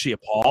 I'm actually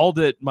appalled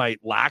at my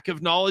lack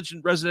of knowledge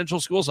in residential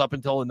schools up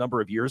until a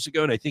number of years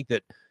ago, and I think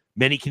that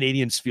many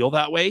Canadians feel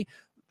that way.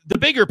 The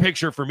bigger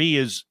picture for me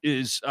is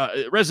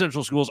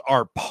residential schools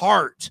are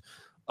part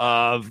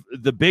of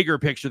the bigger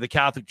picture, the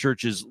Catholic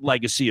Church's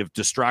legacy of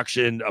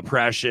destruction,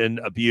 oppression,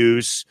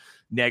 abuse,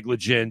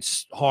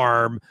 negligence,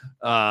 harm,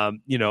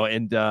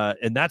 and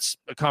that's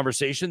a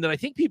conversation that I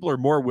think people are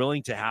more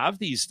willing to have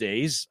these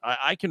days.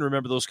 I can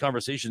remember those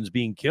conversations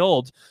being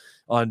killed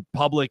on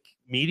public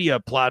media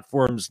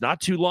platforms not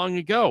too long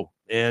ago.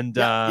 And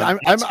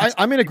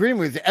I'm in agreement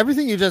with you.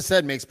 Everything you just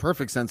said makes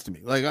perfect sense to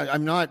me. Like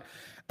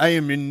I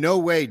am in no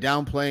way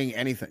downplaying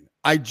anything.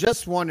 I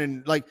just want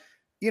to,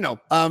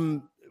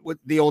 with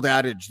the old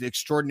adage, the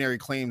extraordinary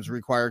claims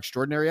require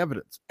extraordinary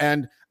evidence.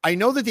 And I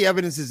know that the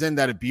evidence is in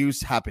that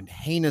abuse happened,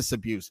 heinous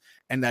abuse,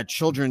 and that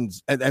children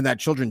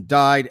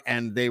died,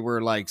 and they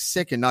were like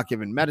sick and not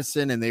given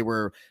medicine, and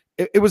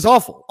it was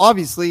awful.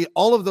 Obviously,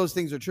 all of those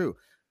things are true.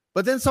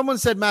 But then someone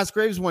said mass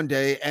graves one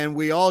day, and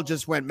we all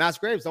just went, mass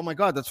graves, oh my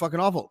God, that's fucking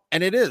awful.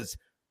 And it is.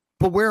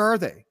 But where are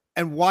they?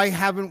 And why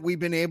haven't we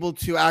been able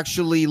to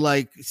actually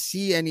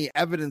see any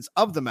evidence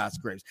of the mass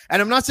graves?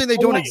 And I'm not saying they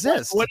don't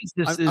exist. What is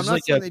this? There's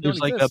like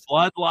a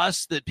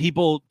bloodlust that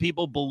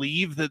people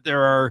believe that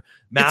there are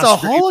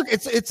mass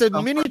graves. It's a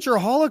miniature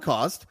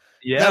Holocaust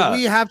that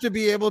we have to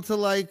be able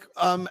to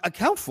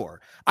account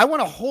for. I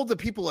want to hold the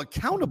people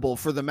accountable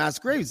for the mass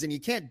graves, and you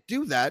can't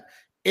do that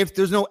if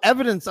there's no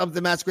evidence of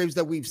the mass graves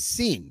that we've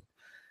seen.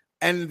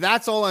 And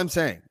that's all I'm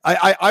saying.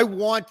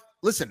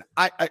 Listen,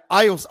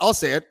 I'll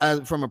say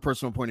it from a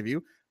personal point of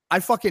view.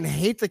 I fucking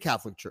hate the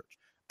Catholic Church.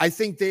 I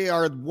think they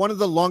are one of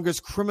the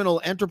longest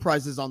criminal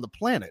enterprises on the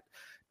planet,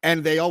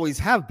 and they always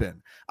have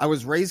been. I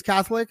was raised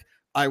Catholic.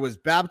 I was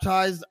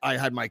baptized. I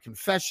had my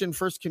confession,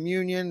 first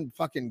communion,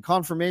 fucking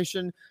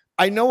confirmation.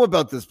 I know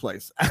about this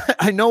place.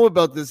 I know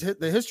about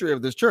the history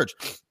of this church.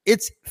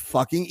 It's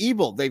fucking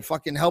evil. They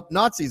fucking helped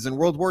Nazis in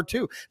World War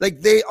II.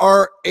 They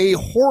are a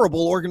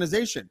horrible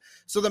organization.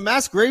 So the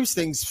mass graves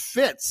things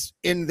fits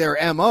in their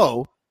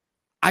MO.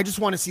 I just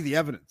want to see the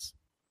evidence.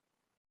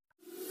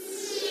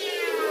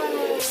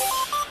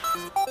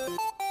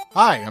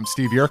 Hi, I'm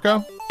Steve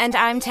Yerko. And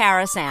I'm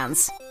Tara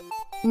Sands.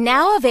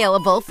 Now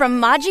available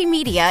from Maji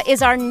Media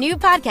is our new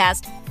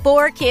podcast,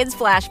 4Kids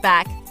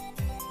Flashback.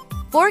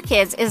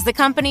 4Kids is the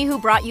company who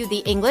brought you the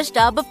English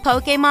dub of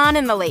Pokemon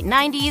in the late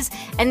 90s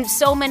and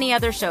so many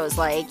other shows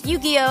like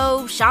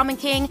Yu-Gi-Oh!, Shaman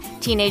King,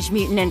 Teenage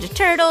Mutant Ninja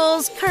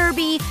Turtles,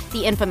 Kirby,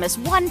 the infamous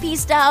One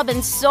Piece dub,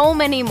 and so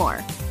many more.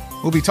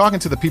 We'll be talking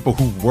to the people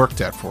who worked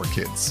at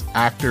 4Kids.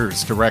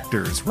 Actors,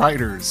 directors,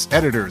 writers,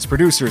 editors,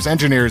 producers,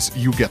 engineers,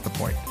 you get the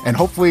point. And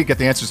hopefully get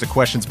the answers to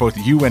questions both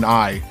you and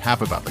I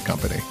have about the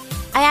company.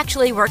 I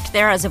actually worked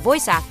there as a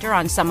voice actor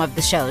on some of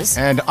the shows.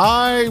 And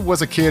I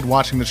was a kid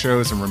watching the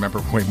shows and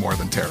remember way more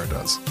than Tara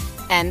does.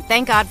 And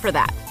thank God for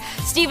that.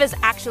 Steve is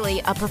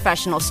actually a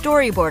professional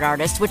storyboard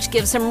artist, which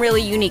gives some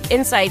really unique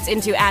insights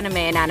into anime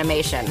and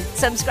animation.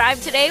 Subscribe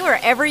today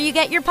wherever you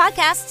get your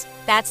podcasts.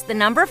 That's the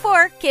number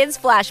 4 Kids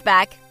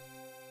Flashback.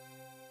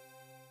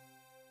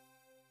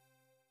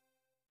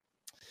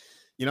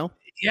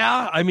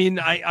 Yeah, I mean,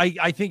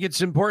 I think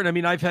it's important. I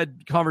mean, I've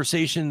had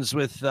conversations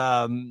with,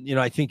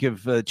 I think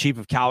of Chief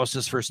of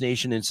Cowessess First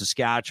Nation in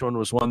Saskatchewan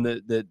was one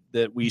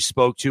that we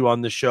spoke to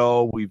on the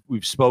show.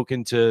 We've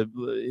spoken to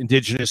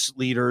Indigenous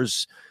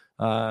leaders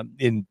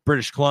in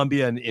British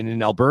Columbia and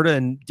in Alberta,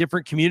 and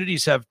different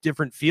communities have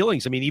different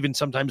feelings. I mean, even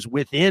sometimes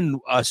within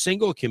a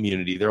single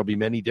community, there'll be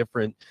many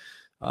different,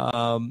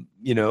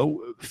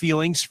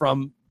 feelings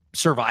from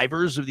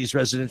survivors of these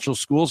residential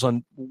schools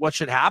on what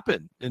should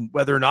happen and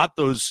whether or not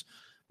those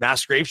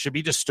mass graves should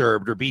be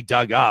disturbed or be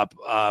dug up.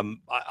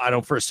 I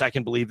don't for a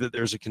second believe that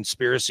there's a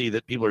conspiracy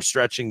that people are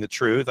stretching the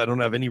truth. I don't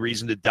have any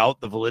reason to doubt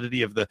the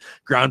validity of the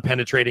ground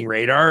penetrating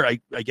radar.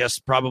 I guess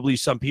probably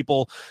some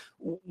people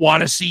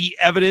want to see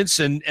evidence.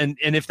 And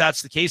if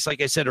that's the case,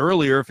 like I said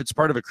earlier, if it's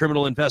part of a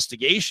criminal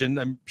investigation,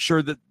 I'm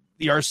sure that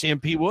the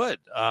RCMP would.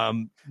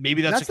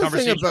 Maybe that's a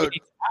conversation we need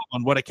to have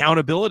on what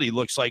accountability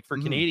looks like for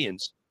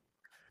Canadians.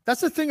 That's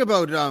the thing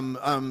about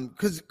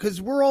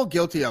because we're all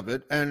guilty of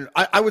it, and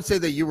I would say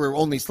that you were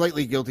only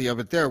slightly guilty of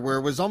it there, where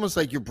it was almost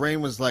like your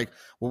brain was like,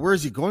 well, where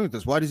is he going with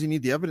this? Why does he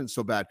need the evidence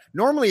so bad?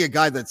 Normally, a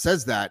guy that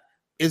says that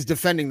is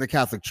defending the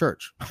Catholic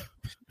Church.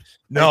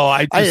 No,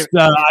 I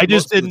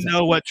just didn't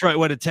know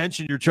what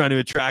attention you're trying to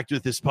attract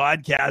with this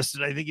podcast,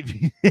 and I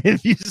think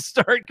if you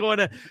start going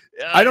to,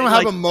 I don't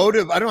have a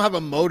motive. I don't have a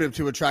motive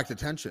to attract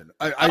attention.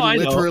 I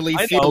literally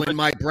feel in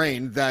my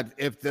brain that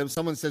if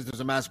someone says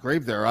there's a mass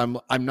grave there, I'm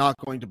not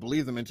going to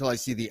believe them until I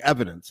see the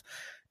evidence.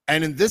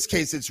 And in this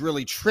case, it's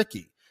really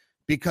tricky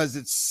because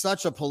it's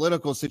such a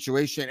political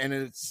situation and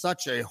it's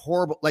such a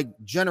horrible,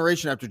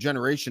 generation after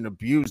generation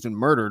abused and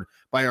murdered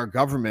by our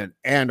government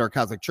and our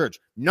Catholic Church.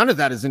 None of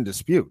that is in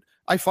dispute.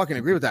 I fucking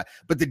agree with that.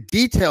 But the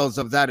details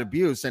of that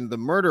abuse and the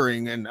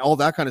murdering and all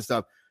that kind of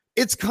stuff,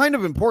 it's kind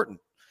of important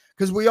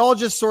because we all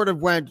just sort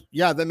of went,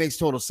 yeah, that makes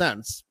total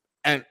sense.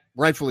 And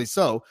rightfully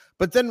so.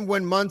 But then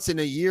when months in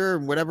a year,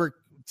 whatever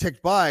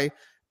ticked by,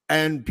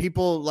 and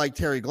people like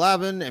Terry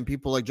Glavin and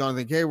people like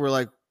Jonathan Kay were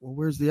like, well,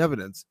 where's the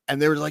evidence? And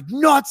they were like,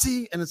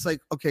 Nazi. And it's like,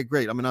 okay,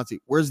 great. I'm a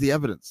Nazi. Where's the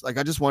evidence? I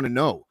just want to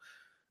know.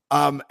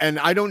 And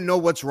I don't know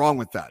what's wrong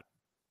with that.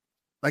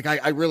 Like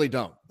I really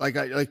don't.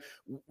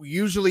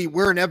 Usually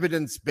we're an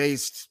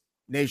evidence-based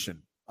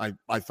nation.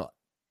 I thought,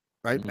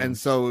 right? Mm-hmm. And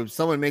so if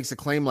someone makes a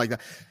claim like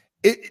that,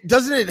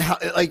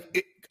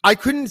 I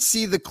couldn't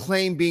see the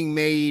claim being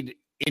made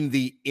in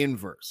the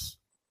inverse.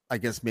 I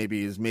guess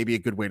maybe a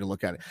good way to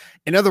look at it.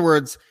 In other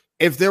words,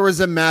 if there was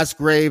a mass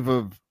grave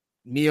of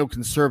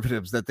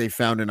neoconservatives that they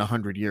found in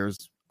 100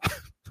 years, I'm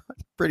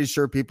pretty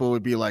sure people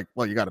would be like,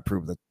 well, you got to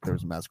prove that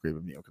there's a mass grave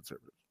of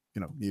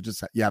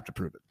neoconservatives. You have to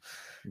prove it.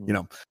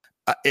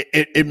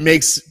 It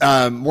makes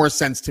more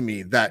sense to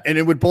me that, and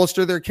it would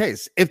bolster their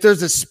case. If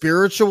there's a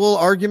spiritual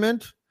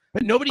argument,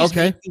 but nobody's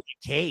making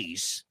a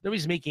case.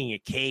 Nobody's making a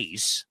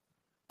case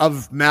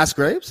of mass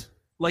graves.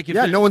 Like,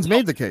 no one's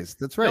made the case.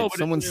 That's right.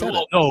 Someone said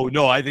it.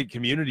 No. I think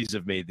communities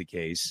have made the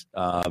case,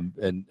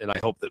 and I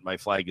hope that my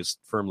flag is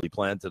firmly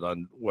planted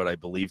on what I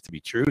believe to be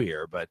true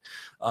here. But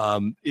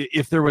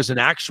if there was an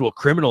actual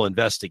criminal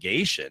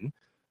investigation,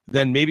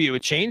 then maybe it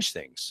would change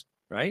things,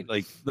 right?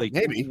 Like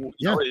maybe.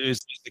 Is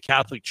the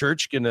Catholic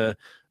Church going to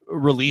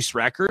release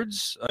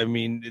records? I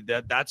mean,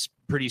 that's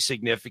pretty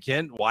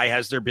significant. Why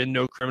has there been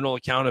no criminal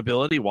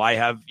accountability?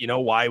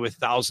 Why with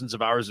thousands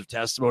of hours of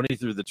testimony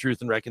through the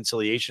Truth and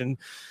Reconciliation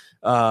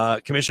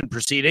Commission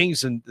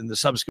proceedings and the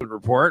subsequent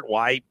report,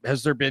 why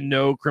has there been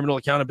no criminal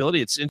accountability?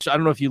 It's I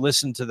don't know if you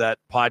listened to that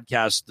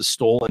podcast, the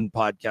Stolen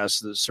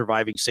podcast, the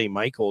Surviving St.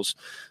 Michael's,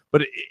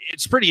 but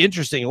it's pretty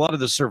interesting. A lot of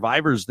the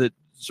survivors that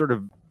sort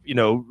of,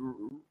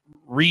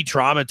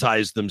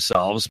 re-traumatized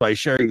themselves by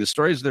sharing the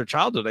stories of their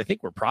childhood, I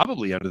think were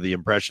probably under the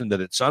impression that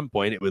at some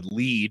point it would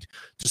lead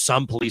to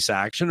some police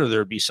action or there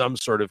would be some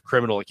sort of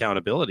criminal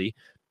accountability.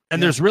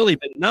 And there's really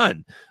been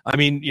none. I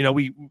mean,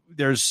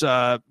 there's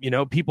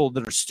people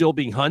that are still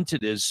being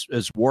hunted as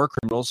war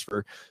criminals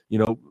for,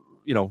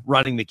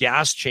 running the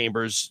gas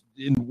chambers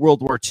in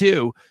World War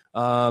II.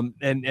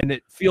 And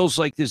it feels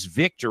like this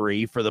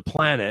victory for the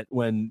planet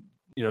when,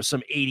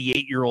 some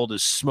 88-year-old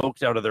is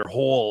smoked out of their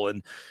hole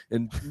and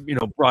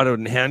brought out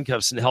in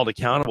handcuffs and held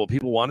accountable.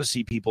 People want to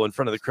see people in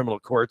front of the criminal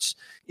courts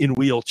in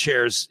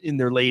wheelchairs in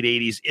their late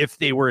 80s. If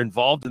they were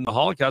involved in the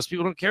Holocaust,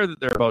 people don't care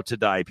that they're about to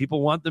die.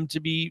 People want them to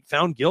be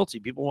found guilty.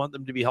 People want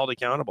them to be held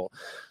accountable.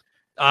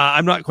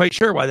 I'm not quite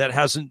sure why that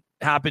hasn't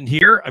happened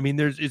here. I mean,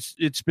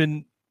 it's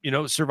been,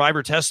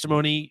 survivor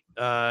testimony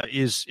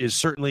is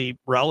certainly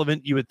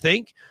relevant, you would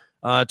think.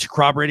 To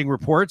corroborating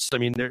reports. I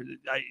mean,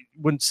 I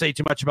wouldn't say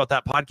too much about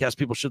that podcast.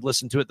 People should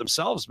listen to it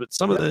themselves. But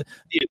some of the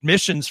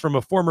admissions from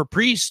a former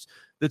priest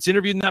that's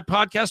interviewed in that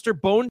podcast are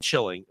bone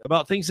chilling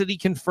about things that he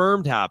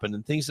confirmed happened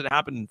and things that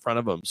happened in front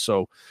of him.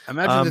 So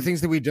imagine the things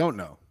that we don't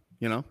know.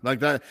 Like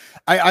that.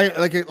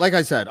 Like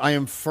I said, I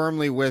am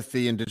firmly with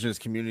the Indigenous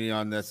community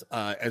on this.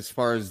 As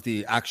far as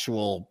the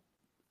actual,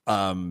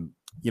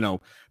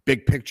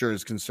 big picture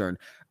is concerned.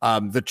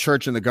 The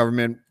church and the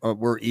government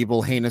were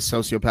evil, heinous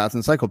sociopaths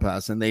and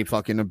psychopaths, and they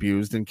fucking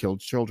abused and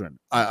killed children.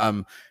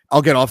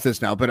 I'll get off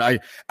this now, but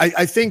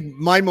I think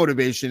my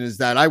motivation is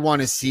that I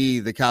want to see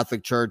the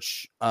Catholic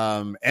Church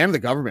and the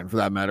government, for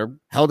that matter,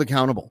 held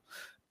accountable.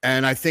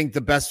 And I think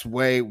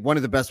one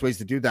of the best ways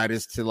to do that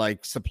is to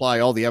supply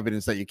all the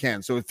evidence that you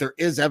can. So if there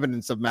is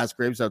evidence of mass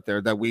graves out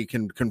there that we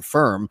can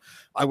confirm,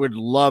 I would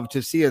love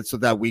to see it so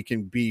that we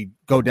can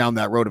go down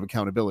that road of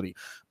accountability.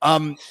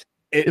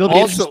 It'll be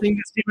interesting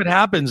to see what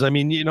happens. I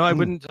mean,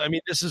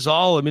 this is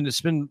all,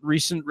 it's been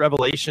recent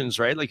revelations,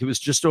 right? Like it was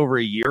just over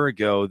a year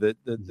ago that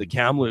the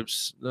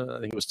Kamloops, I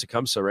think it was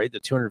Tecumseh, right? The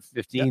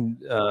 215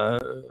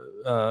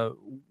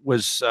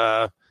 was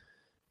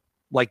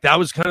that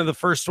was kind of the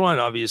first one,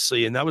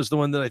 obviously. And that was the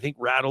one that I think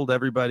rattled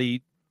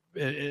everybody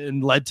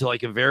and led to a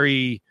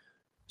very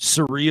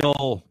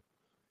surreal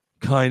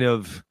kind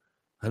of,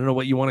 I don't know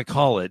what you want to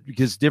call it,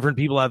 because different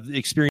people have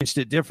experienced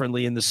it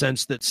differently in the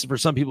sense that for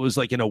some people it was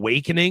like an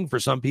awakening. For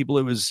some people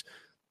it was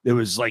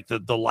like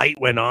the light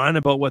went on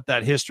about what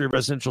that history of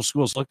residential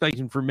schools looked like.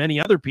 And for many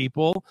other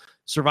people,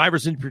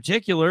 survivors in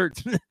particular,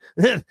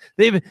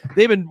 they've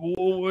been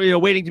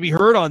waiting to be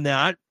heard on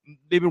that.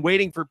 They've been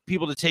waiting for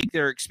people to take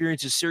their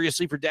experiences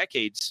seriously for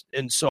decades.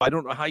 And so I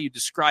don't know how you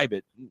describe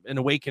it. An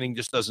awakening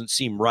just doesn't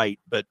seem right.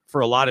 But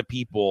for a lot of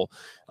people,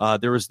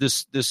 there was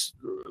this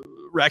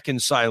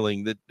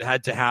reconciling that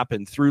had to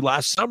happen through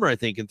last summer, I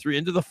think, and through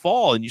into the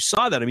fall. And you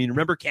saw that. I mean,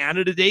 remember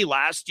Canada Day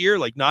last year,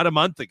 not a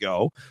month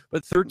ago,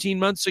 but 13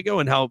 months ago,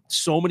 and how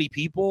so many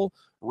people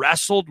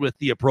wrestled with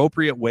the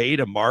appropriate way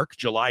to mark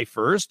July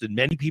 1st. And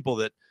many people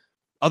that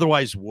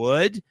otherwise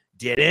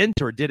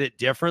didn't or did it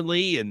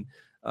differently. And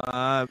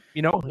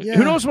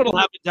who knows what'll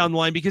happen down the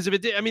line, because if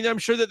it did, I'm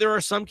sure that there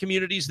are some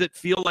communities that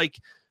feel like,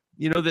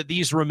 that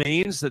these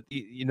remains, that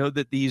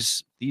that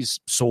these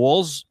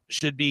souls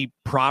should be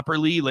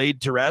properly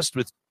laid to rest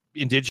with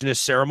Indigenous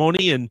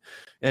ceremony, and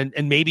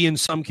maybe in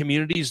some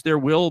communities they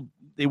will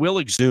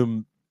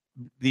exhume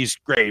these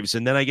graves,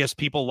 and then I guess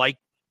people like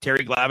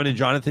Terry Glavin and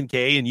Jonathan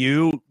Kay and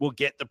you will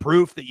get the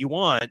proof that you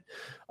want.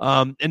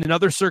 And in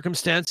other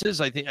circumstances,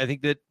 I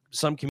think that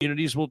some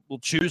communities will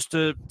choose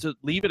to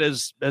leave it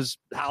as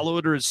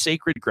hallowed or as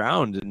sacred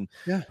ground. And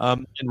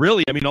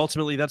really,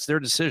 ultimately that's their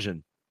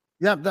decision.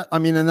 Yeah,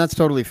 and that's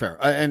totally fair.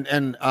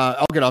 And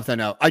I'll get off that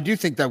now. I do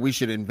think that we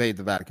should invade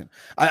the Vatican.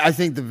 I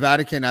think the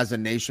Vatican as a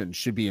nation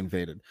should be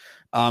invaded.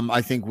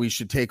 I think we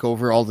should take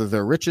over all of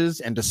their riches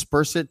and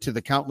disperse it to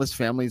the countless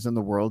families in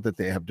the world that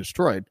they have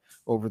destroyed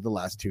over the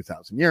last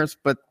 2,000 years.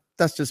 But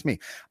that's just me.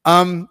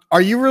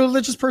 Are you a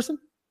religious person?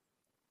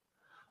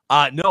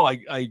 No,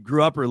 I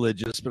grew up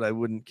religious, but I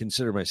wouldn't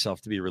consider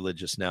myself to be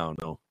religious now.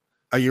 No.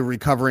 Are you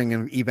recovering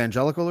an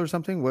evangelical or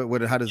something?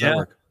 How does that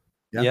work?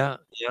 Yeah.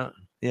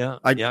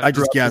 I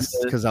just guessed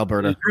because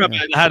Alberta.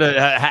 I had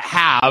to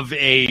have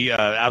a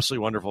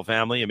absolutely wonderful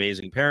family,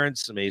 amazing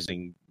parents,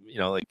 amazing,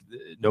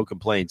 no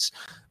complaints.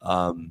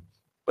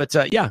 But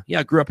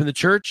grew up in the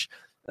church.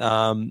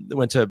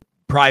 Went to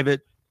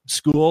private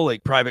school,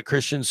 like private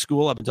Christian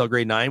school up until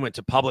grade 9. Went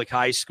to public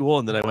high school,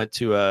 and then I went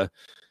to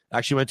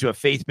a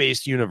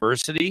faith-based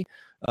university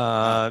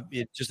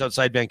just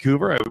outside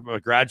Vancouver. I'm a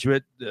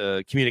graduate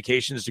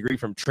communications degree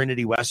from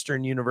Trinity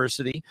Western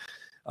University.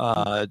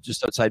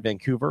 Just outside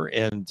Vancouver.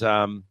 And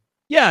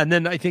and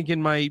then I think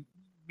in my,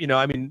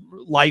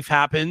 life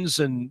happens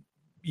and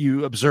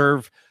you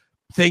observe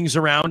things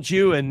around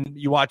you and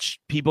you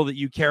watch people that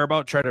you care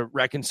about try to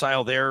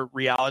reconcile their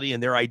reality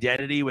and their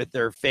identity with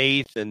their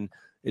faith. And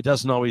it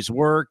doesn't always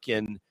work.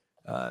 And,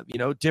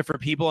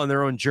 different people on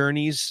their own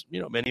journeys,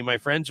 many of my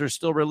friends are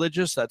still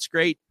religious. That's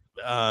great.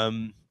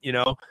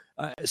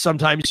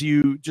 Sometimes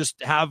you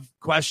just have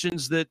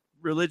questions that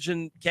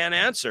religion can't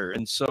answer.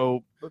 And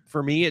so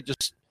for me, it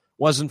just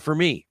wasn't for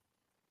me.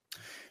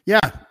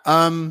 Yeah.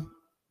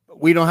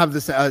 We don't have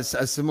this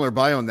a similar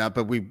bio on that,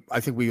 but I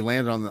think we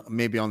landed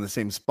maybe on the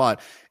same spot.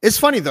 It's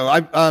funny though.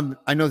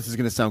 I know this is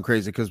going to sound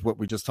crazy because what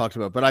we just talked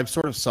about, but I've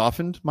sort of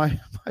softened my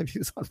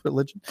views on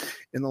religion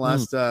in the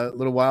last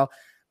little while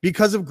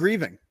because of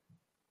grieving.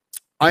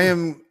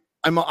 I'm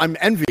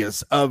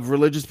envious of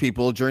religious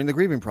people during the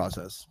grieving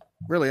process.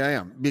 Really, I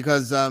am,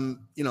 because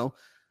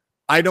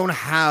I don't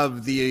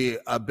have the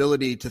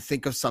ability to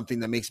think of something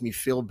that makes me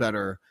feel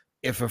better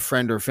if a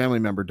friend or family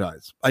member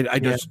dies.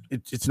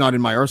 It's not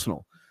in my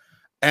arsenal.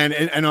 And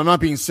I'm not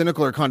being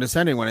cynical or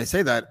condescending when I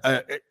say that.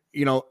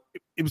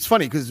 It was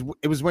funny because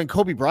it was when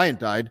Kobe Bryant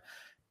died,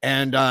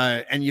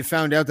 and you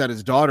found out that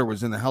his daughter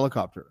was in the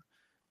helicopter,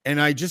 and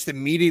I just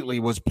immediately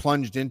was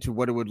plunged into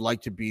what it would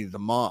like to be the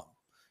mom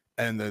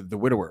and the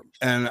widower,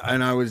 and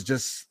I was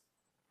just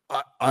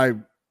I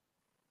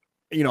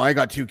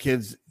got 2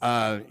 kids,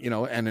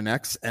 and an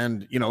ex,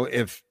 and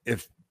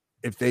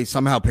if they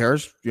somehow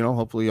perish,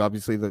 hopefully,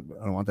 obviously, I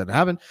don't want that to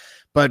happen.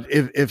 But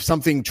if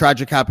something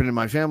tragic happened in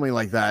my family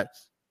like that,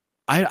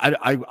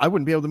 I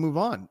wouldn't be able to move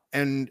on.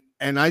 And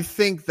I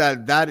think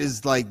that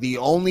is like the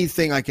only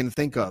thing I can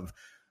think of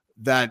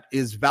that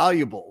is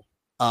valuable,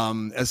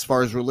 as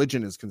far as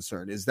religion is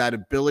concerned, is that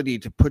ability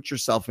to put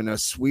yourself in a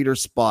sweeter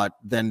spot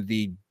than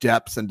the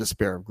depths and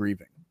despair of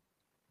grieving.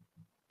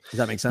 Does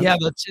that make sense? Yeah,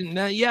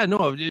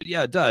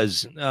 it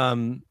does.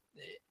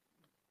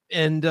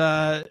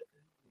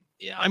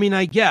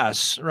 I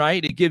guess,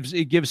 right.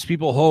 It gives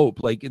people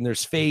hope, like, and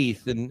there's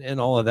faith and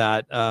all of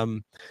that.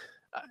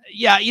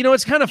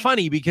 It's kind of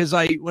funny because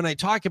when I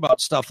talk about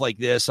stuff like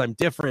this, I'm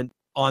different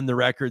on the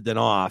record than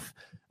off.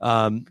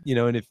 And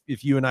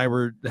if you and I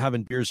were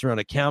having beers around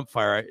a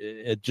campfire,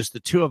 just the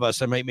two of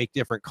us, I might make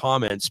different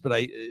comments, but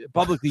I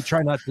publicly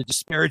try not to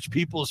disparage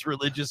people's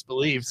religious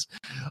beliefs.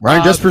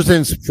 Ryan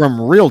Jespersen's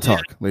from Real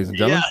Talk, ladies and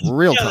gentlemen.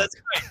 Real Talk.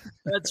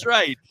 That's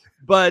right.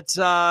 But,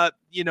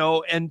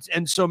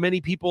 and so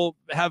many people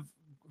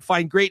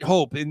find great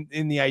hope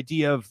in the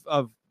idea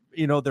of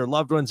their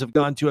loved ones have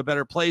gone to a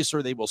better place,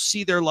 or they will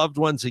see their loved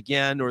ones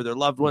again, or their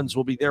loved ones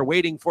will be there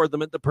waiting for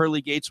them at the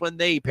pearly gates when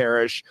they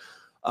perish.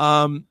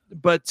 If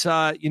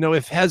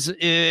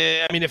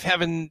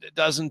heaven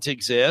doesn't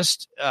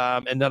exist,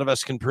 and none of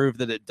us can prove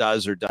that it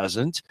does or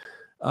doesn't,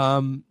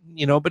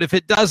 but if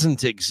it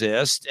doesn't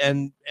exist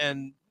and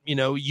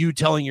you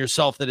telling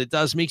yourself that it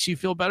does makes you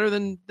feel better,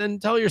 then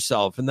tell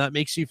yourself, and that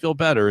makes you feel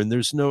better. And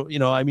there's no,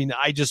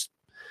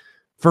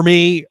 for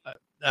me,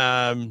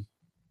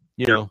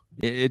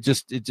 it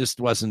just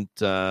wasn't,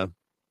 I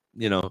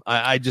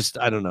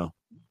don't know.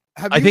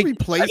 Have you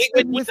replaced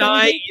it when you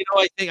die?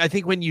 I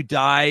think when you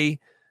die,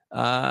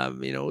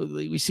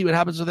 we see what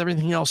happens with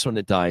everything else when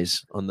it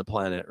dies on the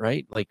planet,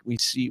 right? Like we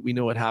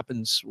know what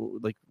happens,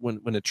 like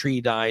when a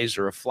tree dies,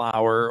 or a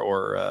flower,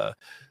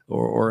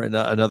 or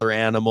another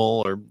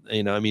animal, or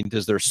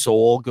does their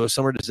soul go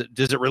somewhere?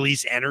 Does it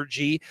release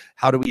energy?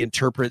 How do we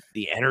interpret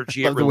the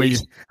energy? I love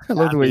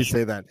the way you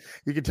say that.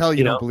 You can tell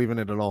you don't believe in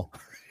it at all.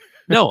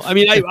 No,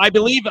 I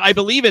believe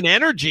in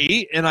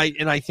energy, and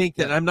I think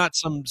that I'm not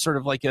some sort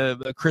of like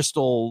a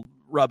crystal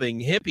rubbing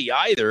hippie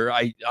either.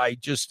 I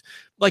just,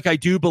 like, I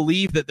do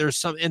believe that there's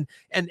some, and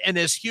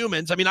as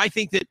humans, I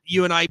think that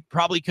you and I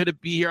probably could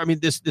be here.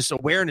 This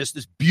awareness,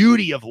 this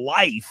beauty of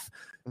life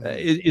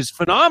is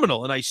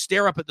phenomenal. And I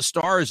stare up at the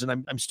stars, and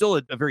I'm still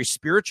a very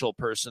spiritual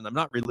person. I'm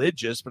not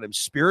religious, but I'm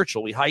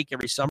spiritual. We hike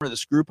every summer,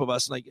 this group of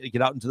us, and I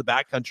get out into the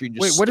backcountry and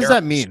just wait. What does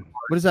that mean?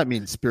 What does that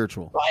mean,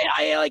 spiritual?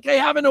 I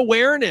have an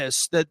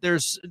awareness that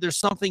there's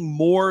something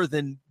more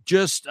than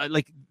just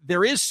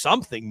there is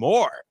something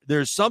more.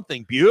 There's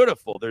something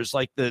beautiful. There's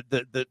like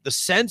the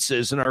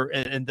senses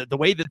and the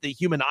way that the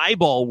human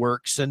eyeball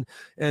works and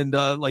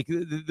like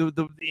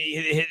the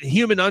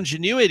human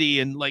ingenuity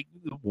and like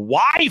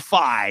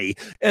Wi-Fi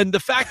and the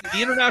fact that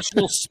the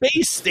International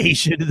Space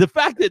Station, the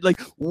fact that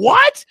like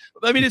what?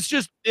 I mean,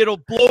 it'll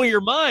blow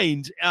your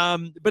mind.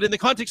 But in the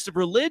context of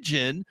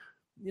religion,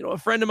 a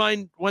friend of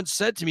mine once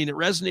said to me, and it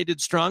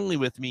resonated strongly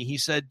with me. He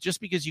said, just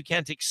because you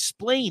can't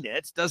explain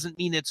it doesn't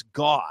mean it's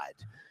God.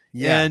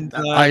 Yeah, and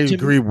I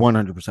agree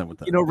 100% with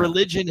that.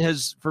 Religion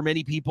has, for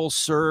many people,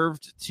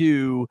 served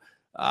to,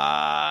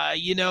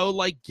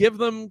 like give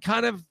them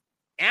kind of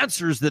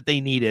answers that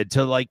they needed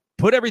to like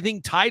put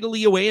everything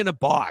tidily away in a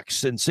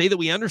box and say that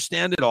we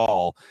understand it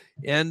all.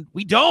 And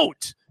we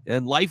don't.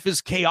 And life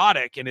is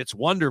chaotic and it's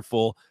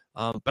wonderful.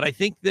 But I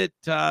think that,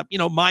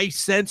 my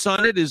sense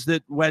on it is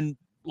that when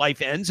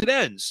life ends, it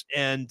ends.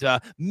 And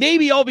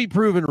maybe I'll be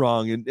proven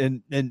wrong.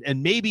 And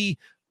maybe,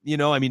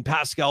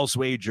 Pascal's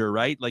wager,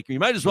 right? Like you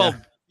might as well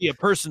be a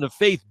person of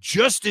faith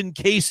just in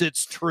case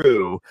it's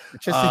true.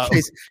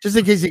 Just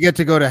in case you get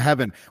to go to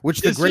heaven,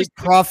 which the great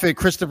prophet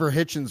Christopher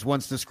Hitchens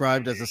once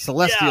described as a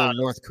celestial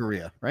North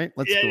Korea, right?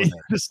 Let's go there.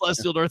 The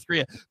celestial North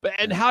Korea.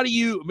 And how do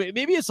you,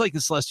 maybe it's like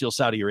the celestial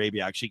Saudi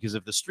Arabia, actually, because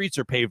if the streets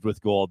are paved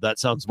with gold, that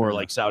sounds more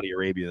like Saudi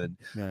Arabia than,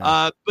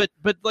 but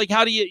like,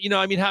 how do you,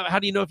 how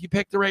do you know if you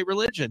pick the right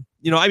religion?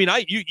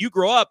 You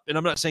grow up, and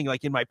I'm not saying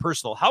like in my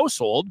personal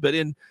household, but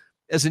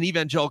as an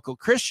evangelical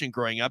Christian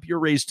growing up, you're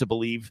raised to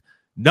believe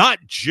not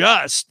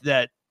just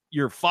that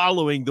you're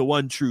following the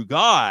one true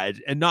God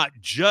and not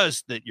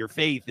just that your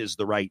faith is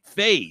the right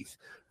faith,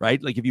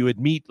 right? Like if you would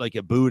meet like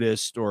a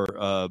Buddhist or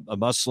a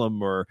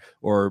Muslim or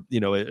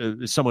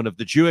someone of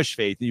the Jewish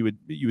faith, you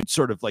would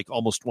sort of like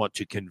almost want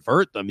to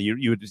convert them.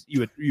 You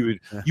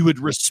would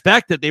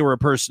respect that they were a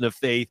person of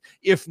faith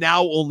if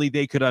now only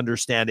they could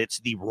understand it's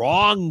the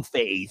wrong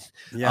faith,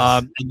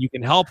 and you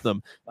can help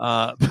them.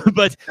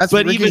 But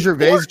Ricky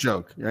Gervais'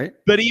 joke, right?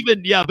 But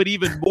even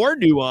more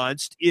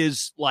nuanced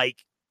is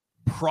like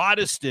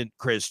Protestant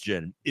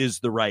Christian is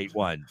the right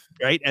one,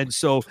 right? And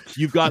so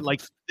you've got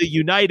like the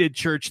United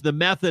Church, the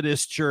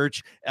Methodist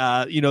Church,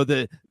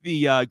 the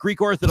Greek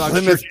Orthodox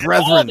Plymouth Church,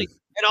 Brethren,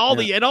 and all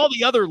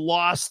the other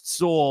lost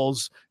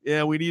souls.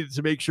 Yeah, we needed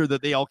to make sure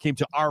that they all came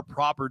to our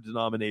proper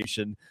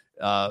denomination.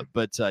 Man,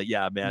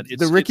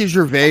 the Ricky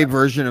Gervais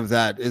version of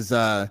that is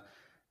so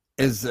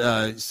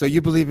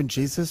you believe in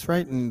Jesus,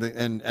 right?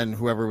 And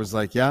whoever was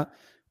like, yeah,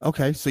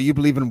 okay, so you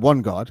believe in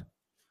one God.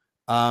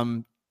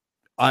 And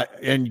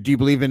do you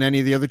believe in any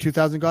of the other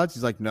 2,000 gods?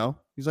 He's like, no.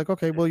 He's like,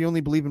 okay, well, you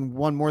only believe in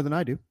one more than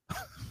I do.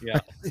 Yeah,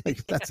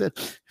 like, that's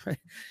it. Right.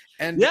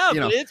 And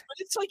but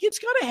it's like it's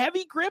got a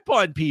heavy grip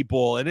on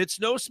people, and it's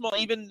no small.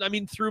 Even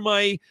through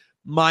my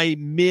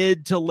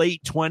mid to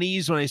late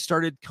 20s, when I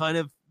started kind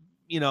of,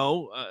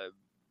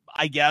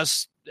 I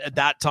guess at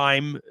that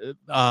time,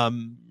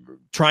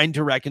 trying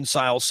to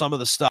reconcile some of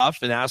the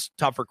stuff and ask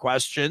tougher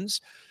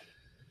questions.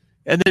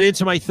 And then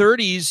into my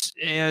 30s,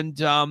 and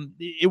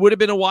it would have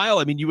been a while.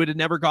 I mean, you would have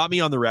never got me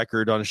on the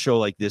record on a show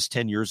like this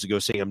 10 years ago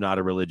saying I'm not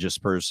a religious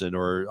person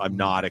or I'm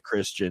not a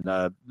Christian.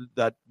 I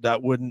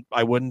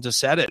wouldn't have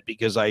said it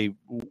because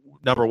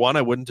number one,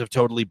 I wouldn't have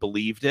totally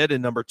believed it,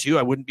 and number two,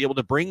 I wouldn't be able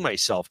to bring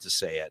myself to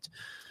say it.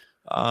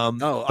 Or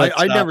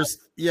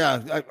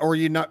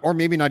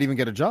maybe not even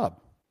get a job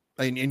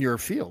in your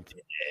field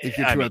if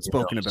you're too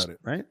outspoken about it,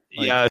 right?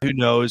 Who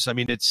knows? I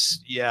mean,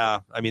 that's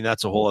a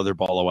whole other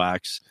ball of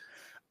wax.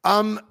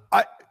 I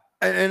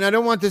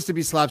don't want this to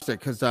be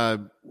slapstick because I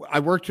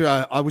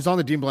was on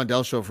the Dean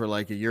Blundell show for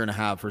like a year and a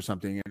half or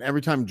something, and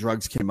every time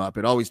drugs came up,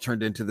 it always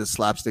turned into this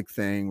slapstick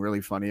thing, really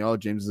funny. Oh,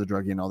 James is a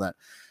druggie and all that.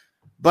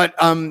 But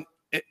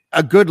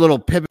a good little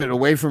pivot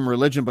away from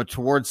religion, but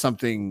towards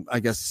something,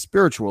 I guess,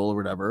 spiritual or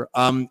whatever,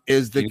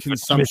 is the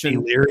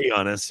consumption. Leery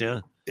on us,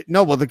 yeah.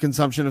 No, well, the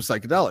consumption of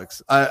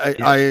psychedelics.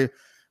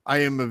 I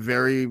am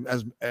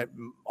as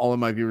all of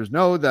my viewers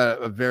know,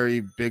 a very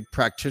big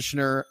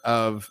practitioner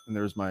of, and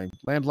there's my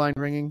landline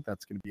ringing.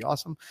 That's going to be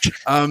awesome.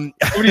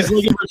 Everybody's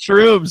looking for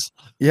shrooms.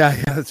 Yeah,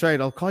 that's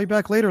right. I'll call you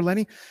back later,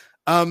 Lenny.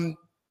 That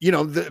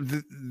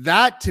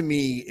to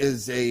me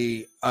is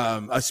a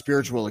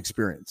spiritual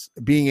experience.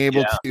 Being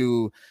able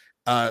to,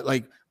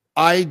 I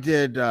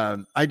did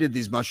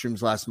these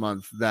mushrooms last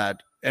month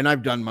and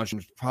I've done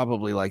mushrooms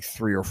probably like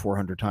 300 or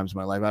 400 times in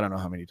my life. I don't know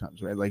how many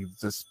times, right? Like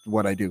it's just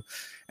what I do.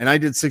 And I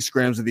did 6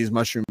 grams of these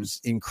mushrooms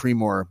in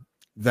Creemore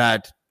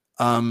that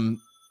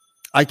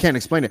I can't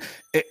explain it.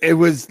 It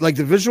was like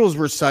the visuals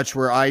were such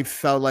where I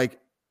felt like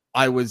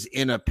I was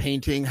in a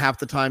painting half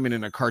the time and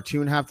in a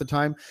cartoon half the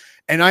time.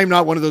 And I'm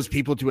not one of those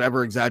people to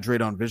ever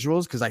exaggerate on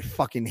visuals because I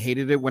fucking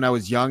hated it when I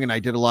was young and I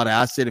did a lot of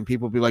acid and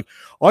people would be like,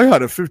 I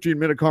had a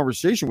 15-minute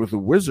conversation with a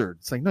wizard.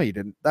 It's like, no, you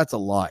didn't. That's a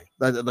lie.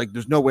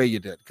 There's no way you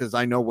did because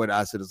I know what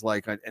acid is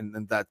like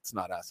and that's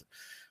not acid.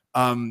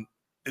 And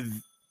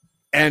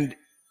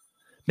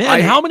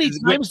man, how many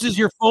times does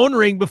your phone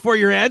ring before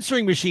your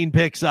answering machine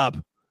picks up?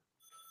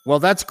 Well,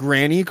 that's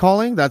Granny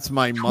calling. That's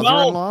my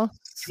mother-in-law.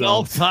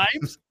 12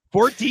 times?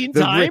 14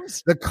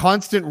 times? The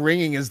constant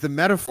ringing is the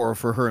metaphor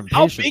for her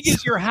impatience. How big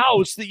is your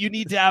house that you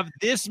need to have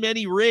this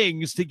many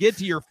rings to get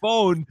to your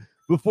phone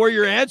before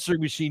your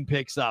answering machine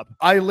picks up?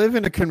 I live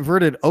in a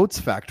converted oats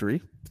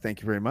factory.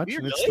 Thank you very much. Really?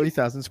 And it's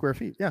 3,000 square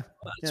feet. Yeah.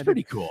 Well, that's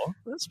pretty cool.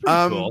 That's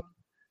pretty cool.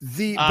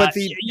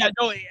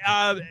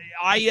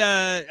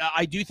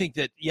 I do think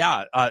that,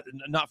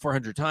 not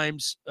 400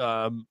 times.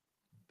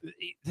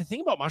 The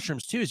thing about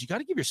mushrooms too is you got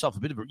to give yourself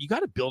you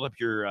got to build up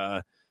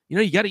your,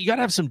 you got to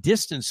have some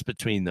distance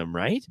between them,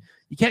 right?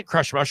 You can't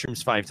crush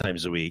mushrooms 5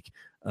 times a week.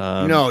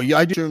 No,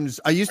 I do mushrooms.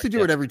 I used to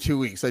do it every 2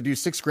 weeks. I do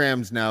 6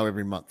 grams now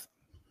every month.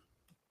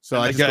 So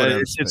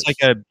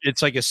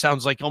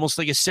sounds like almost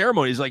like a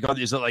ceremony. Is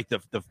it like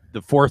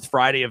the fourth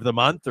Friday of the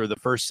month or the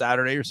first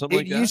Saturday or something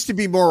like that? It used to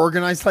be more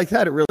organized like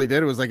that. It really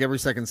did. It was like every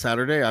second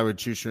Saturday I would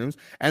choose shrooms.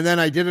 And then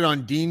I did it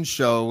on Dean's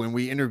show when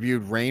we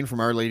interviewed Rain from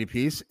Our Lady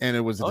Peace, and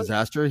it was a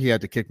disaster. He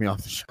had to kick me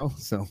off the show.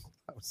 So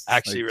I was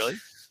actually really?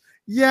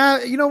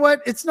 Yeah, you know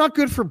what? It's not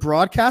good for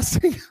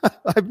broadcasting.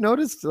 I've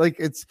noticed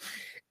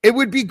it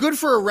would be good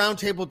for a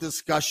roundtable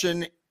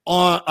discussion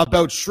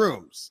about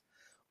shrooms.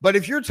 But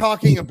if you're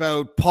talking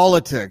about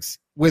politics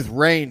with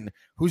Rain,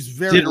 who's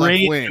very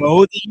Rain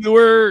know that you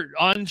were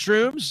on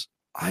shrooms?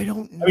 I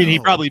don't know. I mean, he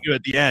probably knew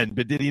at the end,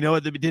 but did he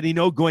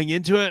know going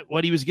into it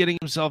what he was getting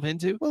himself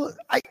into? Well,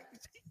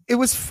 it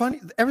was funny.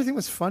 Everything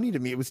was funny to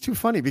me. It was too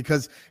funny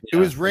because it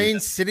was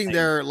Rain sitting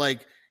there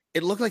like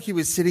it looked like he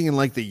was sitting in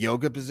like the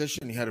yoga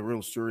position. He had a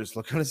real serious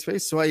look on his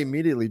face. So I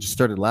immediately just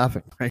started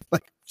laughing, right?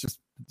 Like just,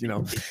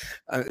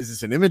 is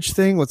this an image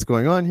thing? What's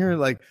going on here?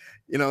 Like,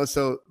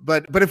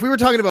 but if we were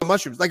talking about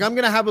mushrooms, like I'm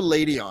going to have a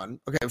lady on.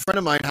 Okay. A friend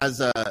of mine has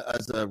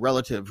a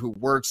relative who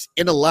works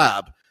in a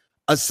lab,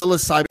 a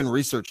psilocybin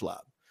research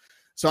lab.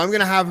 So I'm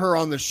going to have her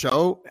on the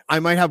show. I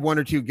might have 1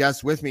 or 2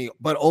 guests with me,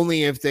 but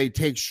only if they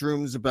take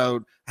shrooms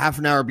about half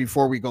an hour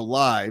before we go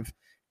live,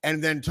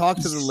 and then talk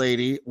to the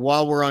lady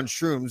while we're on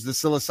shrooms, the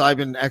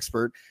psilocybin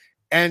expert,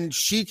 and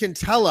she can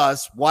tell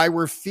us why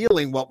we're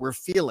feeling what we're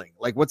feeling,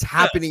 like what's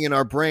happening in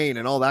our brain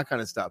and all that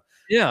kind of stuff.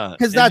 Yeah.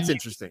 Because that's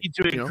interesting.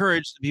 To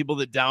encourage the people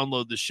that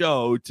download the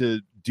show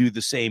to do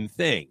the same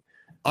thing.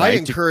 Right? I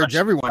encourage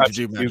everyone to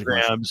do magic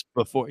grams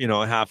before,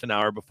 half an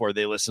hour before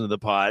they listen to the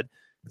pod.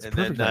 And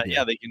then,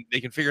 they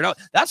can figure it out.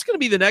 That's going to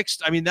be the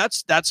next. I mean,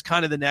 that's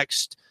kind of the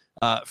next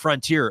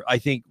frontier, I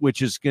think,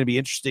 which is going to be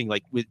interesting,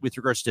 like with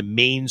regards to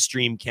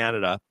mainstream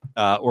Canada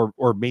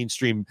or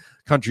mainstream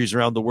countries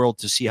around the world,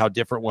 to see how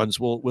different ones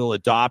will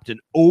adopt an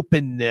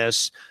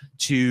openness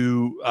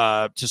to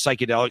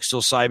psychedelics,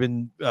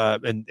 psilocybin,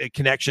 and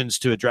connections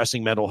to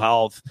addressing mental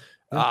health.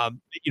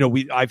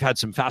 I've had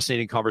some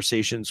fascinating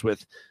conversations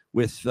with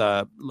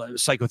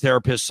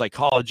psychotherapists,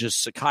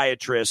 psychologists,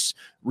 psychiatrists,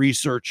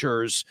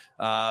 researchers,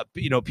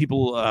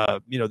 people,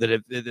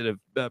 that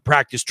have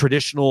practiced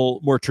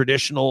more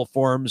traditional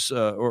forms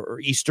or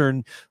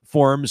Eastern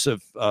forms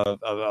of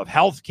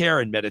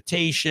healthcare and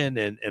meditation.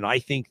 And I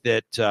think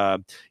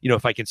that,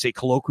 if I can say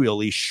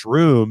colloquially,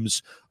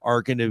 shrooms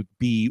are going to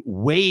be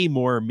way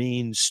more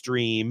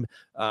mainstream,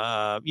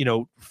 5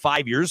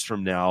 years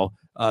from now.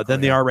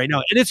 Than they are right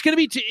now. And it's going to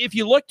be, if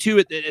you look to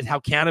it at how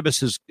cannabis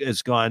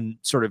has gone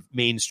sort of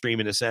mainstream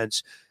in a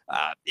sense,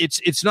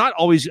 it's not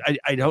always,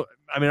 I don't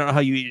know how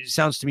it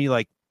sounds to me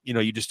like,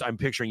 I'm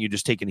picturing you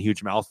just taking a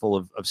huge mouthful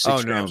of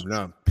 6 grams.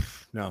 No.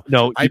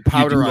 I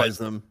powderize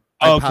them.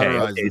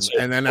 Powderize them. So,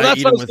 and then I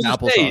eat them with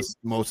applesauce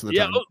most of the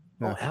time.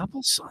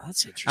 Applesauce.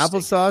 That's interesting.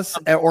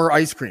 Applesauce or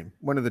ice cream,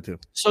 one of the two.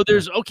 So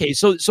there's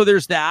so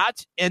there's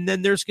that, and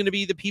then there's going to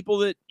be the people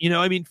that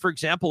for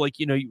example, like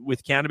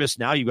with cannabis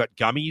now, you've got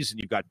gummies and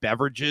you've got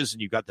beverages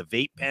and you've got the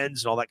vape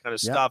pens and all that kind of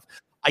stuff.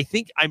 I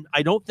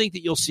don't think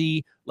that you'll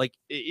see, like,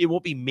 it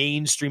won't be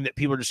mainstream that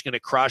people are just going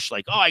to crush,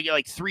 like, I get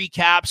like 3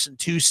 caps and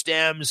 2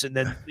 stems, and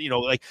then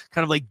like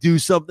kind of like do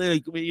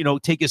something, like,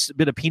 take a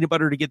bit of peanut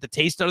butter to get the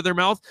taste out of their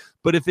mouth.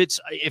 But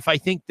if I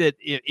think that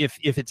if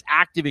its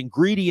active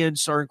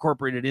ingredients are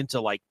incorporated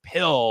into like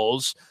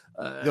pills,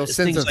 they'll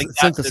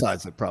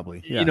synthesize it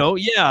probably.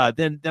 Yeah.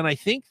 Then I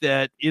think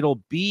that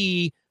it'll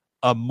be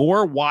a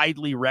more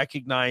widely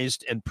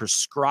recognized and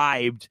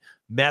prescribed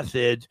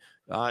method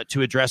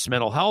to address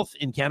mental health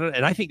in Canada,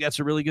 and I think that's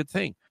a really good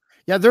thing.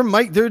 Yeah,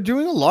 they're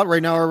doing a lot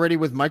right now already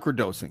with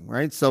microdosing,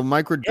 right? So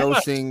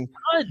microdosing,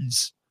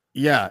 tons.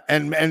 Yeah,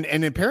 and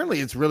apparently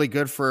it's really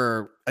good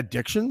for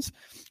addictions.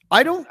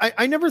 I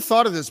never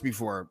thought of this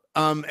before,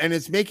 and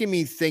it's making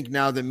me think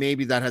now that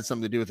maybe that had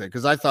something to do with it,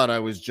 because I thought I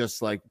was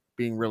just like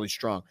being really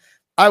strong.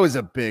 I was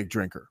a big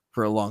drinker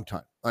for a long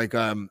time. Like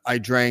I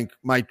drank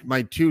my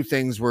 2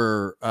 things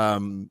were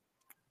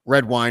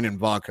red wine and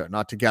vodka,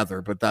 not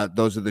together, but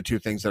those are the 2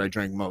 things that I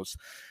drank most.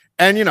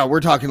 And,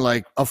 we're talking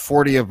like a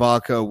 40 of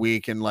vodka a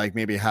week and like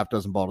maybe a half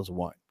dozen bottles of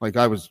wine. Like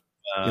I was,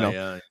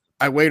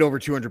 I weighed over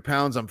 200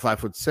 pounds. I'm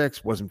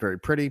 5'6", wasn't very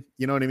pretty.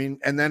 You know what I mean?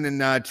 And then in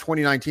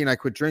 2019, I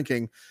quit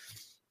drinking.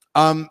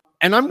 And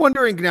I'm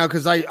wondering now,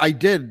 because I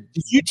did.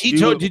 Did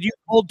you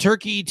cold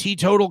turkey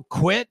teetotal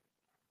quit?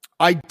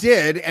 I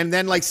did. And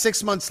then like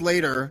 6 months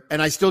later,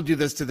 and I still do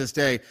this to this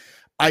day,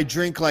 I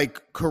drink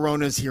like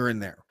Coronas here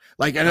and there.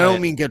 Like, and I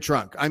don't mean get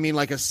drunk. I mean,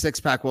 like a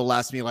 6-pack will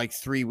last me like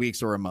 3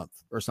 weeks or a month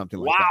or something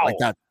like that.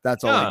 Like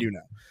that's all I do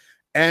now.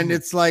 And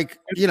it's like,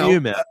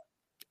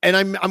 and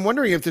I'm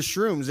wondering if the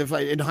shrooms,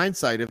 in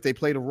hindsight, if they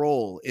played a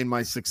role in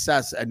my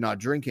success at not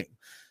drinking.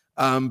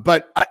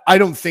 But I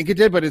don't think it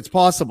did, but it's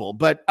possible.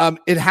 But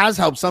it has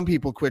helped some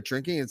people quit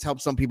drinking. It's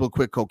helped some people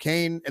quit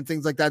cocaine and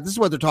things like that. This is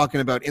what they're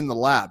talking about in the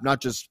lab,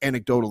 not just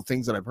anecdotal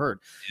things that I've heard.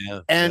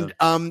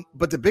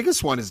 But the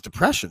biggest one is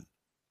depression.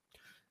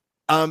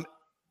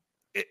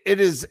 It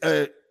is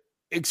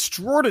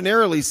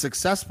extraordinarily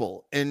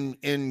successful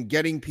in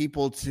getting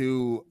people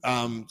to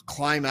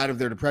climb out of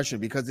their depression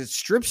because it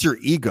strips your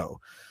ego.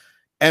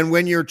 And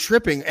when you're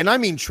tripping, and I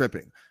mean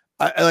tripping,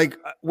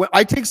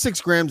 I take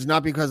 6 grams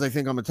not because I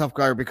think I'm a tough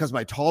guy or because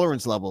my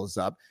tolerance level is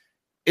up.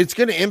 It's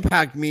going to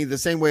impact me the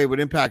same way it would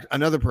impact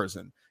another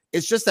person.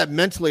 It's just that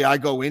mentally I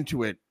go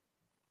into it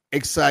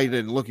excited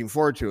and looking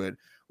forward to it,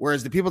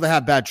 whereas the people that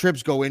have bad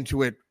trips go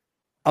into it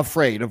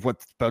afraid of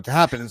what's about to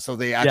happen, and so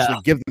they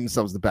actually give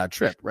themselves the bad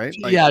trip, right?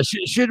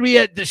 Should we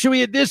at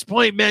this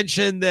point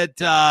mention that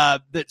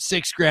that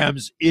 6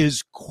 grams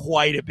is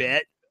quite a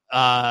bit,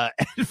 and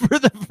for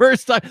the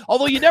first time,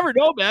 although you never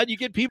know, man, you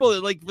get people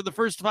that like for the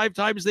first 5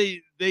 times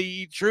they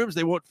eat shrooms,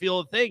 they won't feel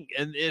a thing,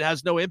 and it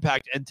has no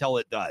impact until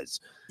it does.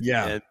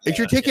 And, if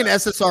you're taking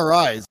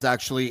SSRIs,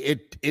 actually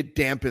it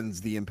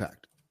dampens the impact.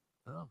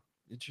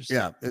 Interesting.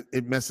 Yeah,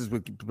 it messes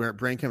with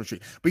brain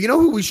chemistry. But you know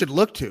who we should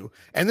look to?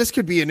 And this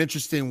could be an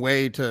interesting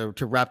way to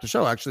wrap the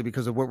show, actually,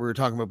 because of what we were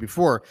talking about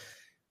before.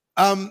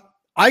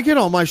 I get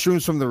all my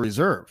shrooms from the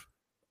reserve.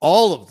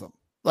 All of them.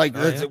 Like,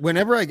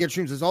 whenever I get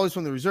shrooms, it's always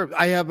from the reserve.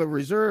 I have a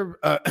reserve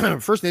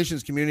First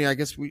Nations community, I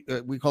guess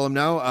we call them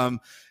now,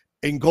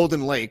 in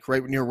Golden Lake,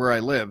 right near where I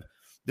live.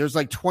 There's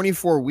like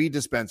 24 weed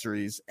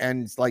dispensaries,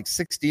 and like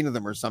 16 of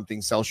them or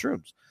something sell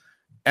shrooms.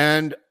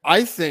 And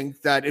I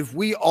think that if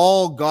we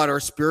all got our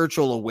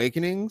spiritual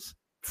awakenings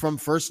from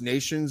First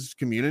Nations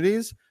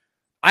communities,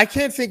 I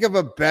can't think of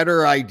a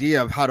better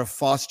idea of how to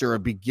foster a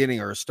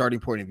beginning or a starting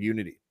point of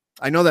unity.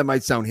 I know that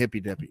might sound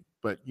hippy-dippy,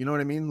 but you know what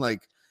I mean?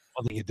 Like,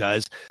 I think it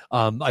does.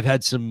 I've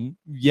had some,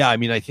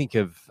 I think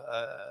of,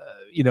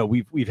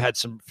 we've had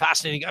some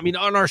fascinating,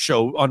 on our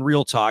show, on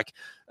Real Talk,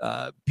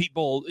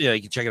 people, you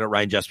can check it out,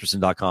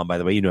 RyanJespersen.com, by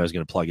the way. I was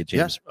going to plug it,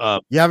 James.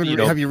 Have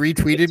you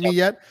retweeted me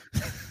yet?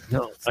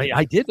 No,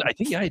 I did. I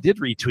think I did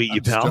retweet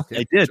you, pal.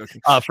 I did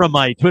from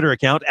my Twitter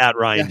account at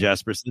Ryan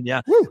Jespersen.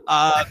 Yeah.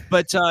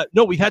 But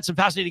no, we've had some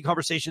fascinating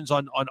conversations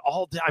on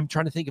all. I'm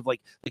trying to think of like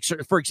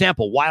for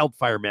example,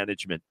 wildfire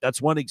management.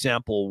 That's one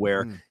example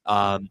where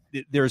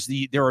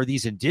there are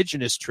these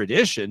indigenous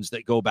traditions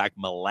that go back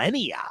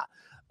millennia.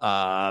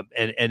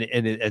 And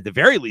at the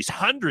very least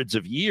hundreds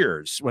of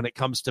years when it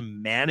comes to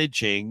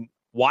managing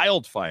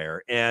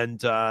wildfire, and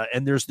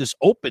there's this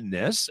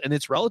openness, and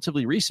it's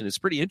relatively recent. It's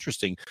pretty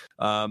interesting.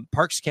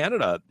 Parks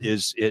Canada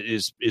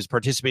is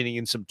participating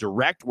in some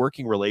direct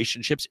working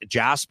relationships.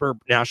 Jasper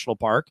National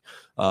Park,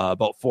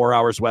 about 4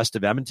 hours west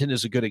of Edmonton,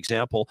 is a good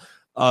example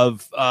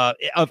of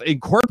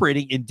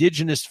incorporating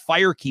indigenous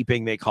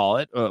firekeeping, they call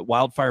it,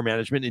 wildfire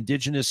management,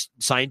 indigenous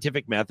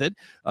scientific method,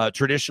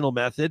 traditional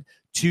method,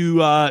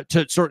 to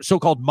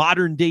so-called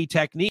modern day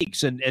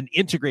techniques and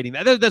integrating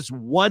that. That's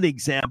one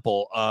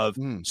example of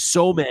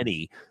so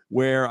many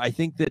where I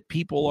think that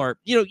people are,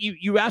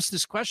 you ask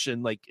this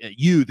question, like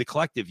the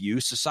collective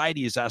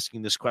society is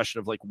asking this question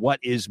of like, what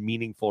is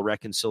meaningful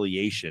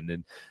reconciliation?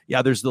 And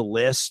there's the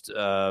list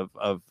of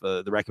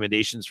the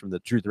recommendations from the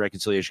Truth and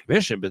Reconciliation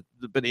Commission,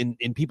 but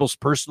in people's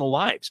personal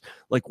lives,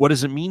 like, what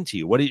does it mean to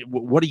you? What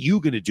are you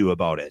going to do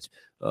about it?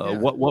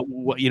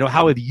 What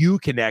how have you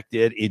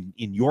connected in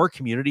your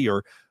community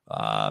or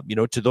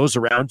to those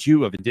around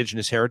you of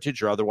Indigenous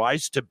heritage or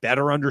otherwise to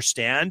better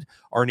understand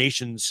our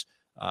nation's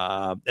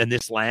and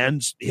this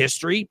land's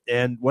history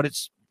and what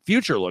its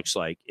future looks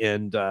like?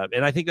 And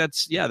I think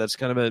that's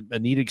kind of a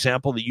neat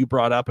example that you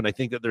brought up, and I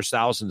think that there's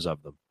thousands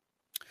of them.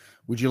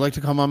 Would you like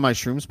to come on my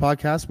shrooms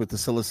podcast with the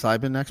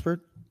psilocybin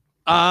expert?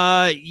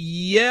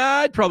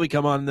 I'd probably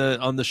come on the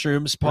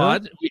shrooms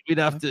pod. We'd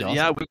have to,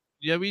 awesome.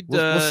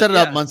 We'll set it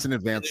up months in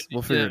advance.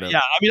 We'll figure it out.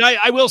 Yeah,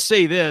 I will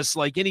say this: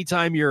 like,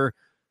 anytime you're,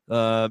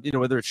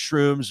 whether it's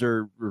shrooms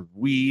or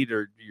weed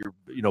or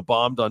you're,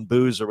 bombed on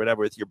booze or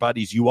whatever with your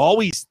buddies, you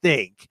always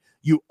think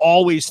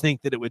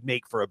that it would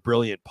make for a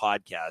brilliant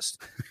podcast.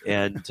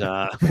 And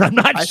I'm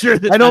not sure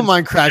that I don't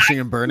mind crashing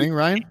and burning,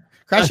 Ryan.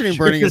 Crashing and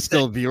burning is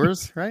still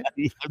viewers, right?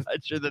 I'm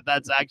not sure that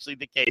that's actually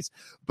the case,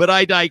 but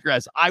I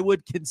digress. I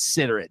would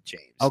consider it,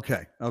 James.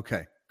 Okay.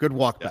 Good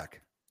walk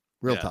back.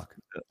 Real talk.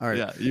 All right.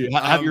 Yeah. You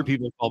have your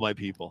people call my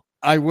people.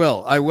 I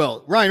will.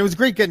 Ryan, it was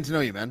great getting to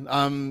know you,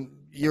 man.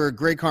 You're a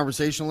great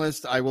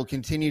conversationalist. I will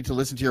continue to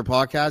listen to your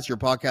podcast. Your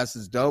podcast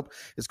is dope.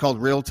 It's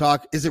called Real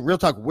Talk. Is it Real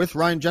Talk with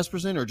Ryan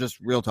Jespersen or just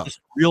Real Talk?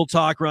 Just Real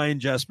Talk Ryan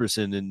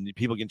Jespersen, and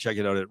people can check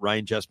it out at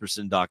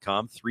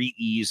RyanJespersen.com. 3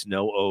 E's,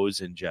 no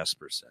O's in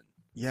Jespersen.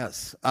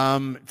 Yes.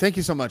 Thank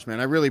you so much, man.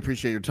 I really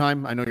appreciate your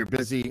time. I know you're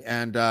busy,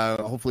 and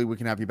hopefully we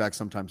can have you back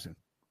sometime soon.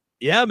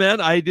 Yeah, man.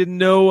 I didn't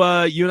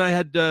know you and I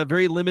had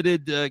very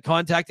limited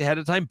contact ahead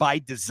of time by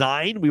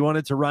design. We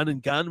wanted to run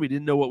and gun. We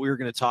didn't know what we were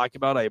going to talk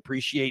about. I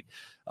appreciate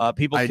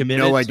people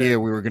committed. I had no idea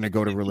we were going to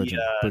go to religion.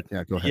 But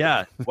yeah, go ahead.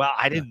 Yeah. Well,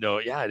 I didn't know.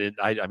 Yeah, I didn't.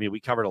 I mean, we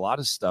covered a lot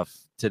of stuff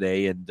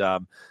today, and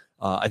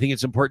I think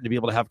it's important to be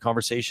able to have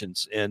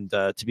conversations and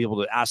to be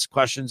able to ask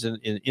questions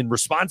in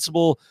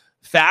responsible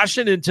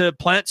fashion and to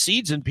plant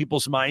seeds in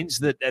people's minds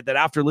that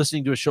after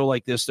listening to a show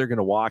like this, they're going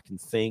to walk and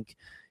think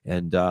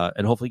and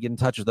hopefully get in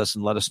touch with us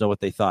and let us know what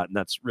they thought. And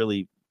that's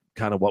really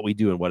kind of what we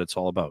do and what it's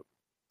all about.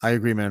 I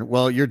agree, man.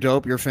 Well, you're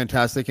dope. You're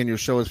fantastic. And your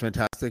show is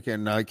fantastic.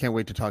 And I can't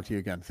wait to talk to you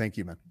again. Thank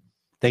you, man.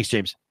 Thanks,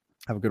 James.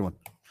 Have a good one.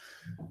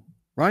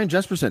 Ryan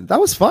Jespersen. That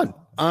was fun.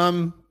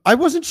 I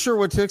wasn't sure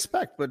what to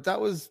expect, but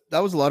that was a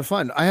lot of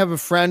fun. I have a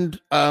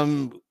friend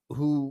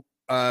who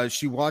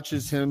she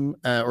watches him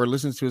or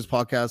listens to his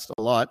podcast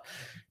a lot.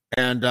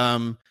 And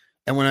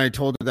when I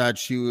told her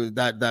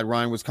that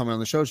Ryan was coming on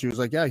the show, she was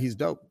like, yeah, he's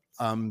dope.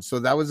 So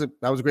that was a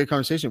great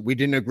conversation. We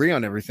didn't agree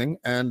on everything.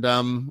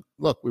 And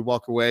look, we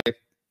walk away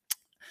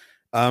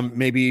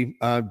maybe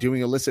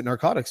doing illicit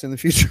narcotics in the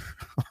future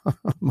on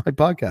my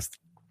podcast.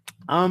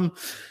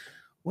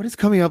 What is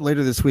coming up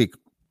later this week?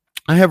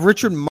 I have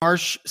Richard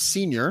Marsh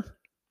Sr.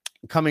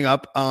 coming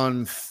up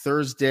on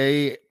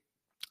Thursday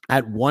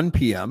at 1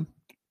 p.m.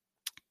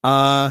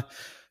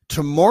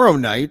 Tomorrow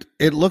night,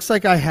 it looks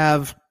like I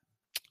have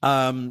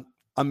a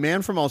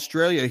man from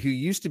Australia who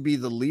used to be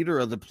the leader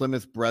of the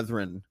Plymouth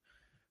Brethren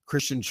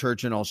Christian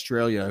Church in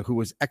Australia, who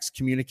was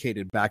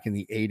excommunicated back in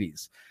the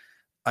 80s.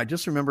 I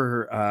just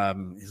remember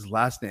his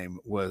last name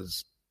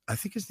was, I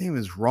think his name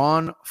is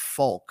Ron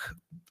Falk.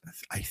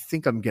 I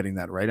think I'm getting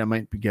that right. I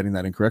might be getting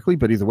that incorrectly,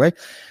 but either way.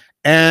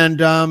 And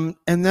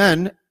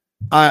then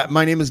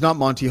my name is not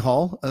Monty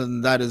Hall,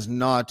 and that is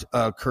not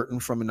a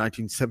curtain from a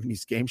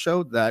 1970s game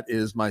show. That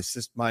is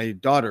my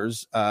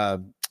daughter's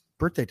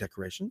birthday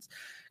decorations,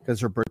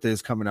 because her birthday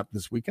is coming up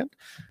this weekend.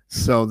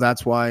 So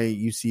that's why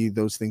you see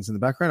those things in the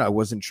background. I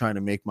wasn't trying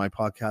to make my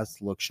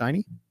podcast look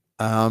shiny.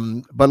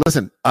 But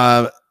listen,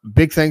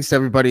 big thanks to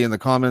everybody in the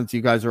comments.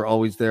 You guys are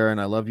always there, and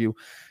I love you.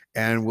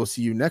 And we'll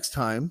see you next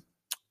time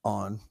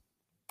on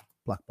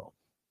Black Belt.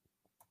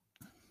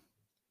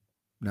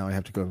 Now I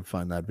have to go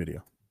find that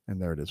video. And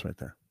there it is right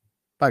there.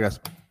 Bye, guys.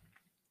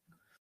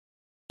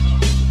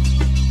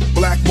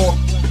 Blackmore.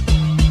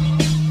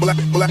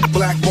 Blackmore.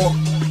 Blackmore.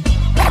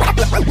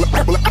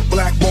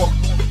 Blackmore.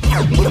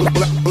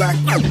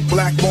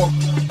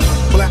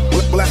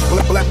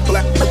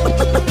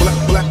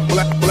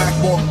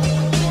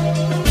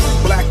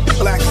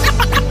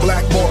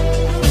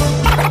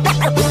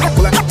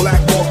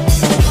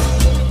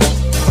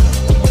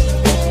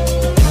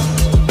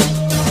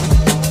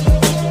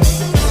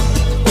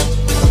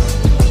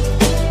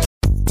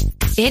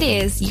 It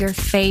is your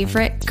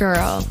favorite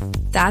girl.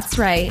 That's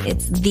right,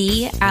 it's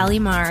the Allie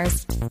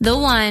Mars, the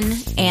one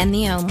and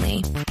the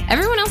only.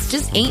 Everyone else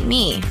just ain't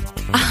me.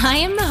 I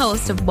am the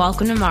host of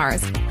Welcome to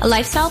Mars, a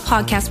lifestyle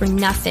podcast where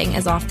nothing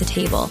is off the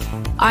table.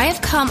 I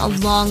have come a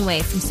long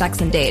way from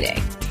sex and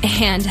dating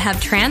and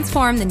have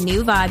transformed the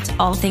new vibe to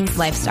all things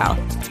lifestyle.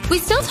 We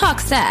still talk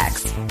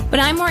sex, but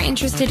I'm more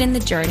interested in the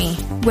journey,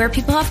 where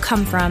people have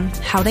come from,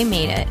 how they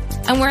made it,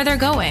 and where they're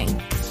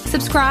going.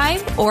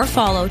 Subscribe or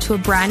follow to a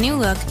brand new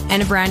look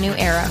and a brand new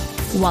era.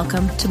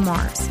 Welcome to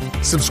Mars.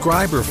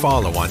 Subscribe or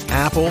follow on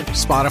Apple,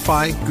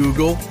 Spotify,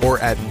 Google, or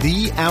at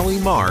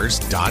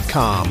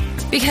theallymars.com.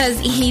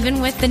 Because even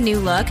with the new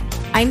look,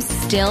 I'm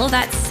still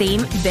that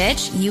same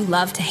bitch you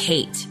love to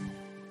hate.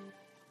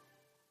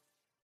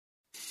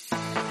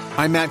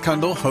 I'm Matt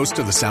Kundle, host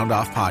of the Sound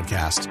Off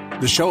Podcast,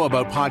 the show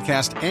about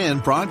podcast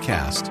and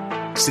broadcast.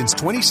 Since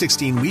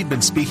 2016, we've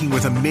been speaking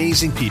with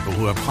amazing people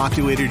who have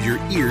populated your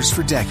ears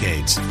for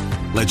decades.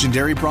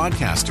 Legendary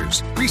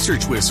broadcasters,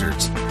 research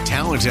wizards,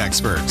 talent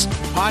experts,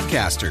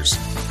 podcasters,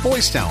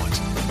 voice talent.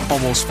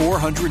 Almost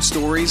 400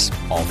 stories,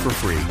 all for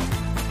free.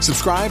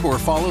 Subscribe or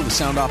follow the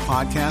Sound Off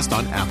Podcast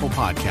on Apple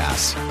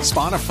Podcasts,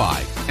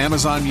 Spotify,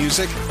 Amazon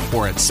Music,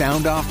 or at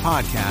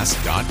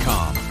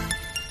soundoffpodcast.com.